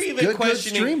 80s. You're That's even good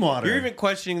questioning stream water. You're even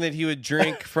questioning that he would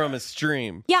drink from a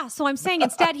stream. Yeah, so I'm saying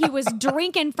instead he was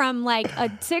drinking from like a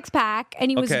 6-pack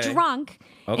and he was Okay. drunk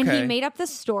and he Okay. made up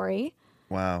this story.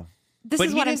 Wow. This But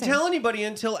is he what I'm didn't saying. tell anybody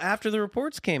until after the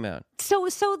reports came out. So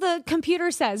the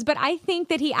computer says, but I think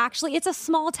that he actually, it's a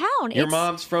small town. Your It's-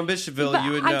 mom's from Bishopville. but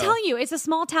You would know. I'm telling you, it's a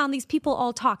small town. These people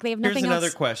all talk. They have Here's nothing another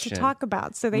else question. to talk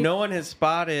about. So they, No one has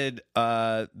spotted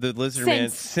the lizard man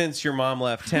Since. since your mom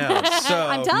left town. So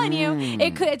I'm telling you,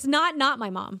 it's not my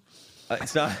mom.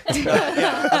 it's not.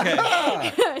 Yeah,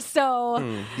 okay.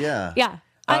 So Yeah. yeah.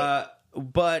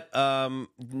 But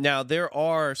now there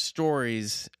are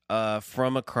stories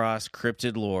from across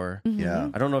cryptid lore. Yeah.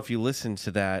 I don't know if you listened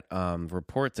to that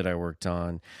report that I worked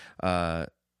on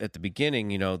at the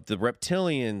beginning. You know, the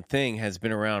reptilian thing has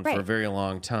been around for a Right. very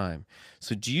long time.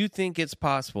 So do you think it's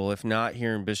possible, if not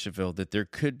here in Bishopville, that there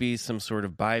could be some sort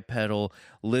of bipedal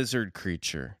lizard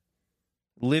creature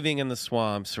living in the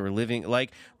swamps or living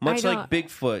much like don't-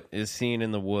 Bigfoot is seen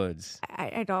in the woods?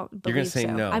 I don't believe You're gonna say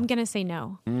so. no. I'm going to say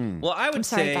no. Well, I would I'm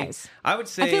sorry, say guys. I would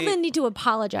say I feel the need to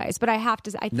apologize, but I have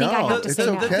to. I think No, I have to it's say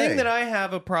the no. okay. thing that I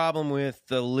have a problem with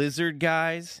the lizard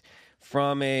guys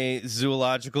from a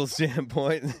zoological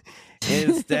standpoint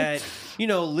is that, you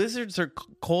know, lizards are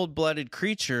cold-blooded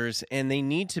creatures and they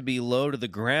need to be low to the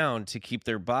ground to keep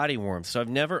their body warm. So I've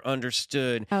never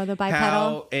understood Oh, the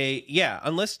bipedal? how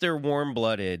unless they're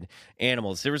warm-blooded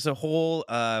animals. There was a whole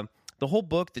the whole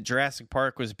book that Jurassic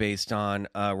Park was based on.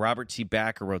 Robert T.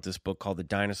 Bakker wrote this book called The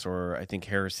Dinosaur, I think,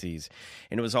 Heresies.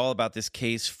 And it was all about this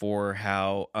case for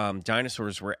how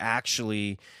dinosaurs were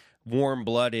actually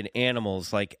warm-blooded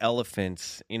animals like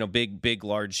elephants, you know, big,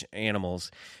 large animals,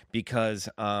 because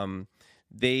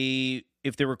they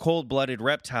if they were cold-blooded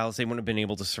reptiles, they wouldn't have been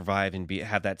able to survive and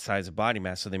have that size of body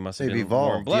mass. So they must have They've been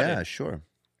evolved. warm-blooded. Yeah, sure.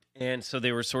 And so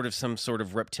they were sort of some sort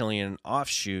of reptilian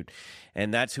offshoot,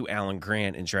 and that's who Alan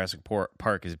Grant in Jurassic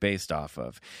Park is based off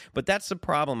of. But that's the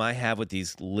problem I have with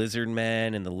these lizard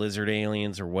men and the lizard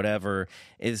aliens or whatever,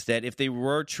 is that if they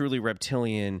were truly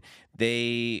reptilian,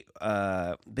 they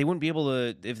wouldn't be able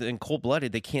to. If they're in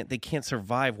cold-blooded, they can't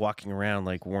survive walking around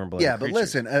like warm-blooded. Yeah, but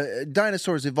creatures. listen,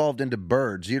 dinosaurs evolved into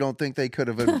birds. You don't think they could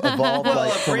have evolved Well,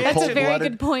 like from that's a very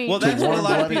cold-blooded good point. Well, to that's what a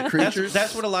lot of warm-blooded people. creatures?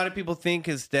 That's what a lot of people think,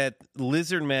 is that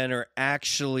lizard men are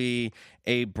actually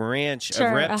a branch Sure,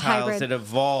 of a reptiles hybrid. that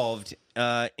evolved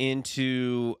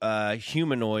into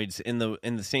humanoids in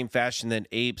the same fashion that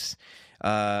apes.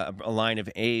 A line of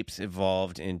apes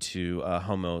evolved into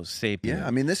Homo sapien. Yeah, I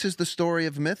mean, this is the story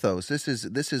of mythos. This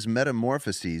is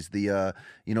Metamorphoses, the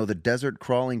the desert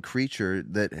crawling creature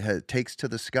that takes to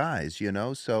the skies.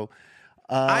 So.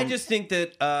 I just think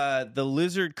that the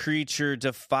lizard creature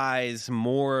defies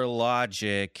more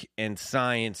logic and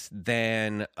science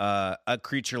than a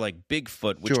creature like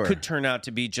Bigfoot, which Sure. could turn out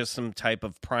to be just some type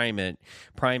of primate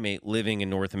living in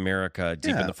North America,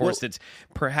 deep Yeah, in the forest. well- It's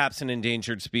perhaps an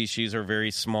endangered species or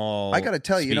very small. I got to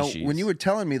tell you, species. when you were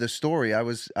telling me the story, I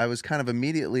was kind of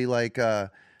immediately like, I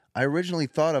originally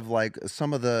thought of like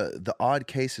some of the odd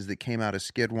cases that came out of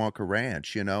Skidwalker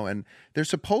Ranch, and there's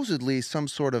supposedly some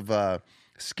sort of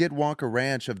Skidwalker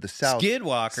Ranch of the South.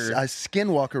 Skidwalker?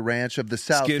 Skinwalker Ranch of the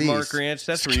Southeast. Skidmark Ranch,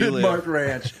 that's where you live. Skidmark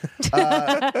Ranch.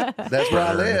 That's where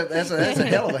I live. That's a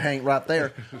hell of a hank right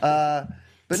there.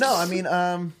 But no, I mean,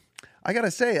 I gotta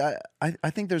say, I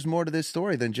think there's more to this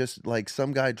story than just like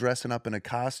some guy dressing up in a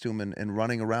costume and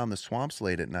running around the swamps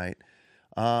late at night.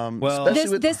 Well,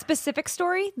 Especially This specific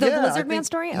story, the Yeah, Lizard I Man think-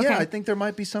 story. Okay. Yeah, I think there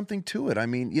might be something to it. I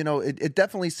mean, it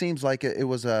definitely seems like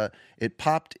it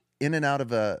popped in and out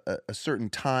of a certain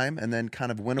time and then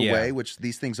kind of went Yeah. away, which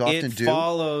these things often it do.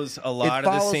 follows a lot it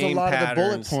of the follows same a lot patterns. of the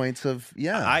bullet points of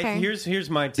Okay. Here's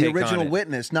my the take original on it.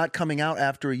 witness not coming out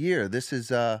after a year. This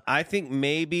is I think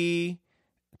maybe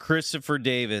Christopher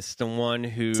Davis, the one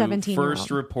who 17-year-old. first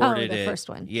reported Oh, the it. first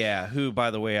one. Yeah, who, by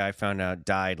the way, I found out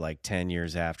died like 10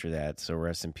 years after that. So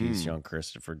rest in Hmm. peace, young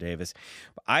Christopher Davis.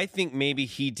 I think maybe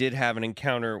he did have an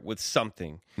encounter with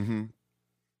something. Mm-hmm.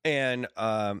 And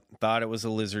thought it was a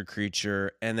lizard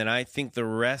creature. And then I think the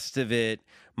rest of it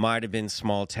might have been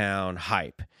small town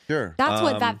hype. sure. That's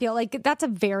what that feels like. That's a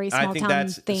very small I think town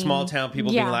that's thing. small town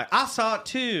people Yeah. being like, I saw it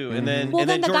too, and then Well, and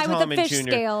then the George guy with the Hallman fish Jr.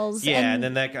 scales yeah, and- and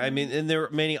then that guy. I mean, and there were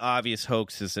many obvious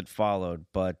hoaxes that followed,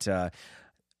 but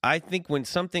I think when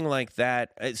something like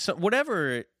that,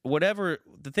 whatever,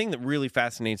 the thing that really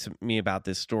fascinates me about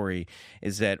this story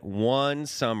is that one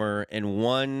summer and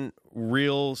one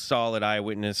real solid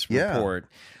eyewitness Yeah. report.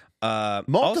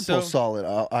 Multiple also,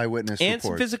 solid eyewitness and reports.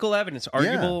 some physical evidence,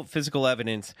 arguable physical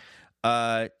evidence,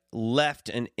 left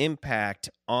an impact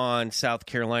on South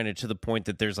Carolina to the point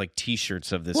that there's like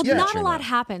T-shirts of this. Well, creature not a lot now.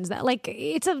 happens. That like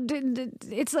it's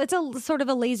a sort of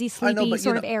a lazy, I know, sleepy but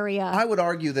sort of area. I would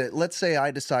argue that let's say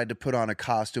I decide to put on a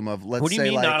costume of let's What do you say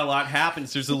mean like not a lot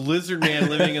happens? There's a lizard man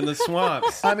living in the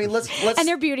swamps. I mean let's and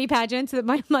their beauty pageants that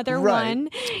my mother Right. won.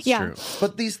 Yeah. True.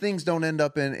 but these things don't end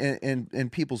up in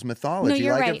people's mythology. No,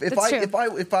 you're like right. if That's I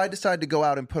true. if I decide to go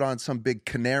out and put on some big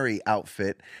canary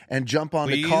outfit and jump on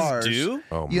Please the cars, do.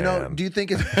 Oh, you know, man. do you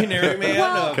think it's Canary Man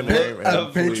Well- of, Canary Man. a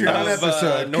Patreon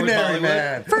episode, North Canary Hollywood.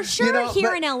 Man? For sure You know, here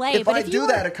but in LA, If but I if you do were-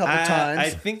 that a couple I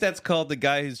times, think that's called the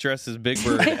guy who's dressed as Big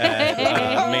Bird at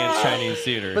Man's Chinese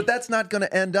Theater. but that's not going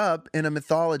to end up in a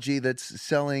mythology that's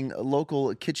selling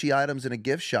local kitschy items in a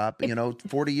gift shop.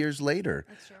 40 years later,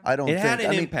 I don't. It had think, an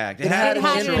I mean, impact. It had an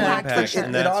an impact. impact, but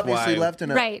and it that's obviously why- left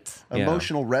an Right. Yeah.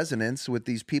 emotional resonance with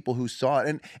these people who saw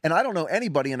it. And I don't know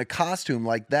anybody in a costume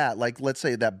like that, like let's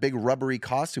say that big rubbery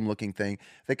costume looking thing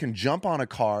that can jump on a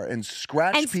car and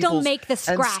scratch And still people's- make the and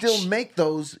scratch. still make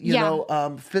those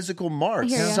physical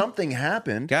marks. I hear ya. Something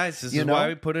happened, Guys, this you is know? why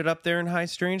we put it up there in high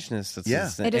strangeness. It's, Yeah.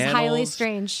 it's the It is highly annals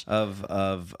strange. of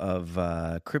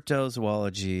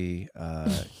cryptozoology.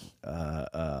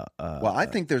 Well, I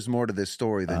think there's more to this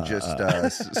story than just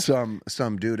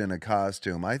some dude in a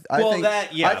costume. I Well, think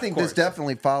that- yeah, I of think course. this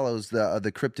definitely follows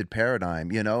the cryptid paradigm.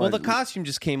 Well, the costume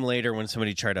just came later when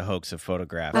somebody tried to hoax a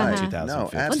photograph Right. in No, 2015.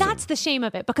 Well, absolutely. that's the shame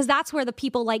of it because that's where the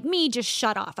people like me just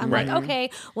shut off. I'm Right. like, okay,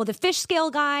 well, the fish scale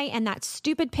guy and that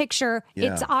stupid picture,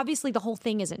 Yeah. it's obviously the whole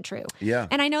thing isn't true. Yeah.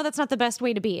 And I know that's not the best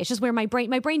way to be. It's just where my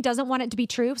brain doesn't want it to be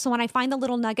true. So when I find the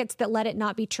little nuggets that let it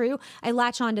not be true, I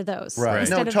latch onto those. Right.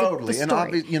 Instead No, of the totally. And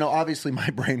story. obviously my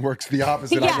brain works the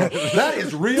opposite. Yeah. I go, that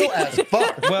is real as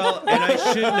fuck. Well, and I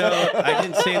should note, I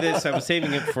didn't say this. I was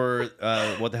saving it for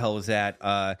what the hell was that?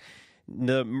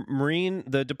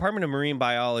 the Department of Marine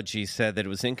Biology said that it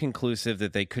was inconclusive,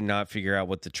 that they could not figure out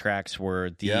what the tracks were.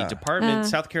 The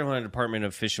South Carolina Department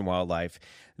of Fish and Wildlife,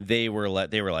 they were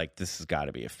like, this has got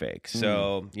to be a fake.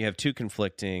 So you have two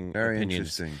conflicting opinions.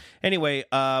 Interesting. Anyway,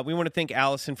 we want to thank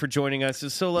Allison for joining us.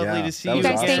 It's so lovely to see you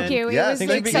guys. again. Thank you. It was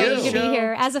exciting to be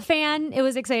here. As a fan, it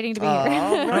was exciting to be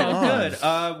here.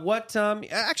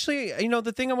 Good. Actually,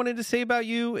 the thing I wanted to say about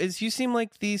you is you seem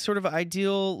like the sort of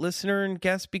ideal listener and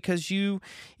guest, because even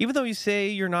though you say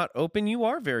you're not open, you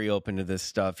are very open to this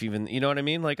stuff. Even, you know what I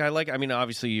mean?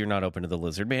 Obviously you're not open to the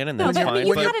Lizard Man, and that's fine.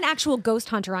 You've had an actual ghost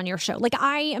hunter on your show.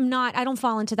 I don't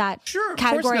fall into that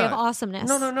category of awesomeness.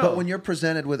 No. But when you're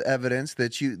presented with evidence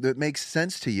that makes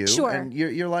sense to you, and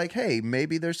you're like, hey,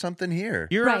 maybe there's something here.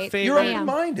 You're our favorite. You're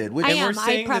open-minded. And we're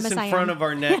saying this in front of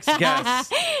our next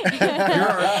guest. You're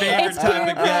our favorite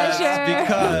type of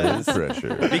guest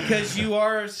because you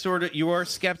are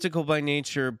skeptical by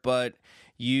nature, but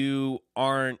you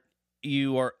are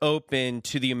open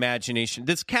to the imagination.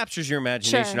 This captures your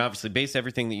imagination, obviously, based on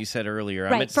everything that you said earlier.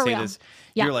 I meant to say this.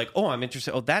 Yeah. You're like, oh, I'm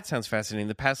interested. Oh, that sounds fascinating.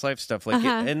 The past life stuff,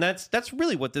 and that's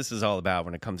really what this is all about.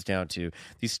 When it comes down to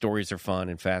these stories, are fun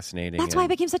and fascinating. That's why I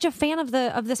became such a fan of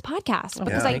this podcast,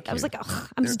 because I was like,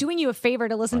 I'm just doing you a favor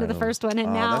to listen to the first one,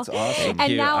 and now that's awesome.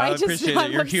 And now I appreciate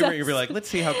it. You're humor. You're like, let's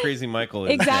see how crazy Michael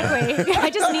is. Exactly.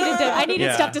 I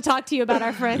needed stuff to talk to you about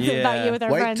our friends, about you with our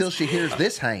friends. Wait till she hears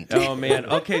this, Hank. Oh man.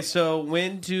 Okay, so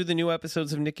when do the new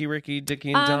episodes of Nicky, Ricky,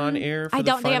 Dickie, and Don air? For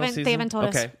the final season? They haven't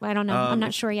told us. I don't know. I'm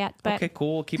not sure yet. But okay, cool.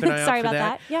 We'll keep an eye out. Sorry about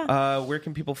that. Yeah. Where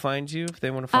can people find you if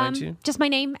they want to find you? Just my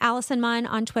name, Allison Munn,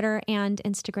 on Twitter and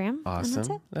Instagram.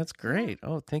 Awesome. That's great.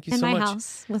 Oh, thank you so much. In my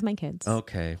house with my kids.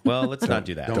 Okay. Well, let's not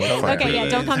do that.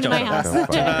 Don't come to my house.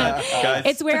 Guys.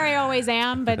 It's where I always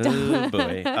am, but oh,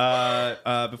 boy.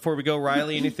 Before we go,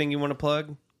 Riley, anything you want to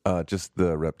plug? Just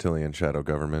the reptilian shadow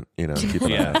government, keep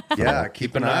an eye out. Yeah,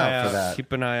 keep an eye out for that.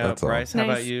 Keep an eye out. That's Bryce, how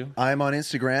about you? I'm on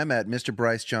Instagram at Mr.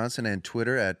 Bryce Johnson and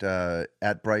Twitter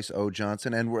at Bryce O.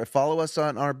 Johnson. And follow us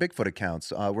on our Bigfoot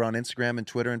accounts. We're on Instagram and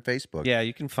Twitter and Facebook. Yeah,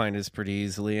 you can find us pretty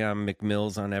easily. I'm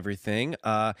McMills on everything.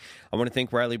 I want to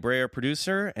thank Riley Bray, our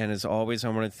producer. And as always, I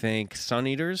want to thank Sun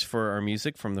Eaters for our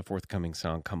music from the forthcoming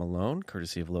song Come Alone,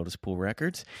 courtesy of Lotus Pool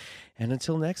Records. And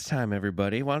until next time,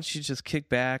 everybody, why don't you just kick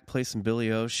back, play some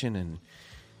Billy Ocean, and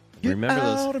remember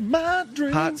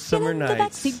those hot summer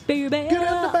nights. Get in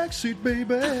the backseat,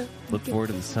 baby. Look forward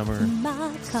to the summer soon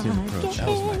approaching. That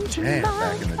was my jam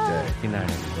back in the day. Good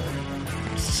night, everybody.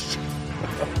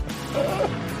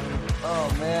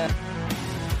 Oh, man.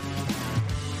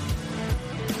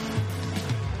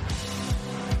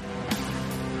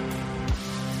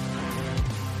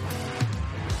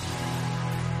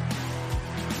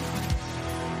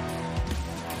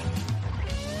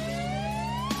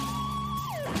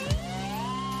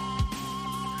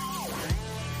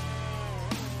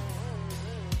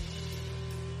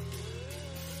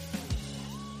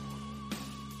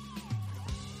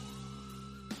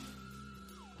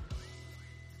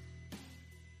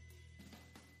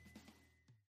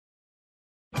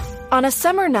 On a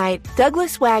summer night,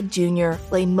 Douglas Wag Jr.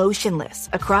 lay motionless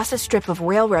across a strip of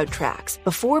railroad tracks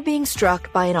before being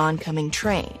struck by an oncoming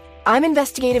train. I'm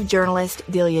investigative journalist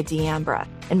Delia D'Ambra,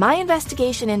 and my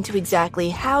investigation into exactly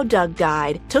how Doug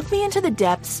died took me into the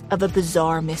depths of a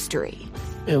bizarre mystery.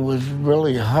 It was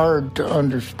really hard to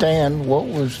understand what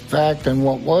was fact and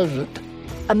what wasn't.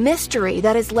 A mystery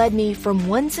that has led me from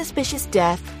one suspicious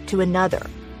death to another.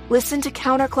 Listen to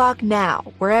Counterclock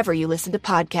now, wherever you listen to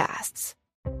podcasts.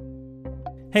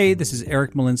 Hey, this is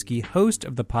Eric Malinsky, host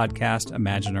of the podcast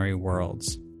Imaginary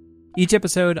Worlds. Each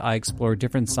episode, I explore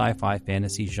different sci-fi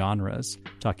fantasy genres,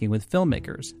 talking with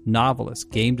filmmakers, novelists,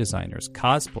 game designers,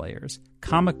 cosplayers,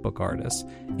 comic book artists,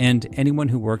 and anyone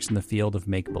who works in the field of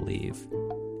make-believe.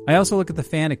 I also look at the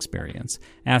fan experience,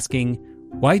 asking,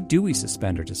 why do we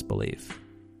suspend our disbelief?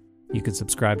 You can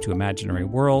subscribe to Imaginary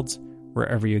Worlds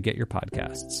wherever you get your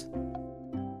podcasts.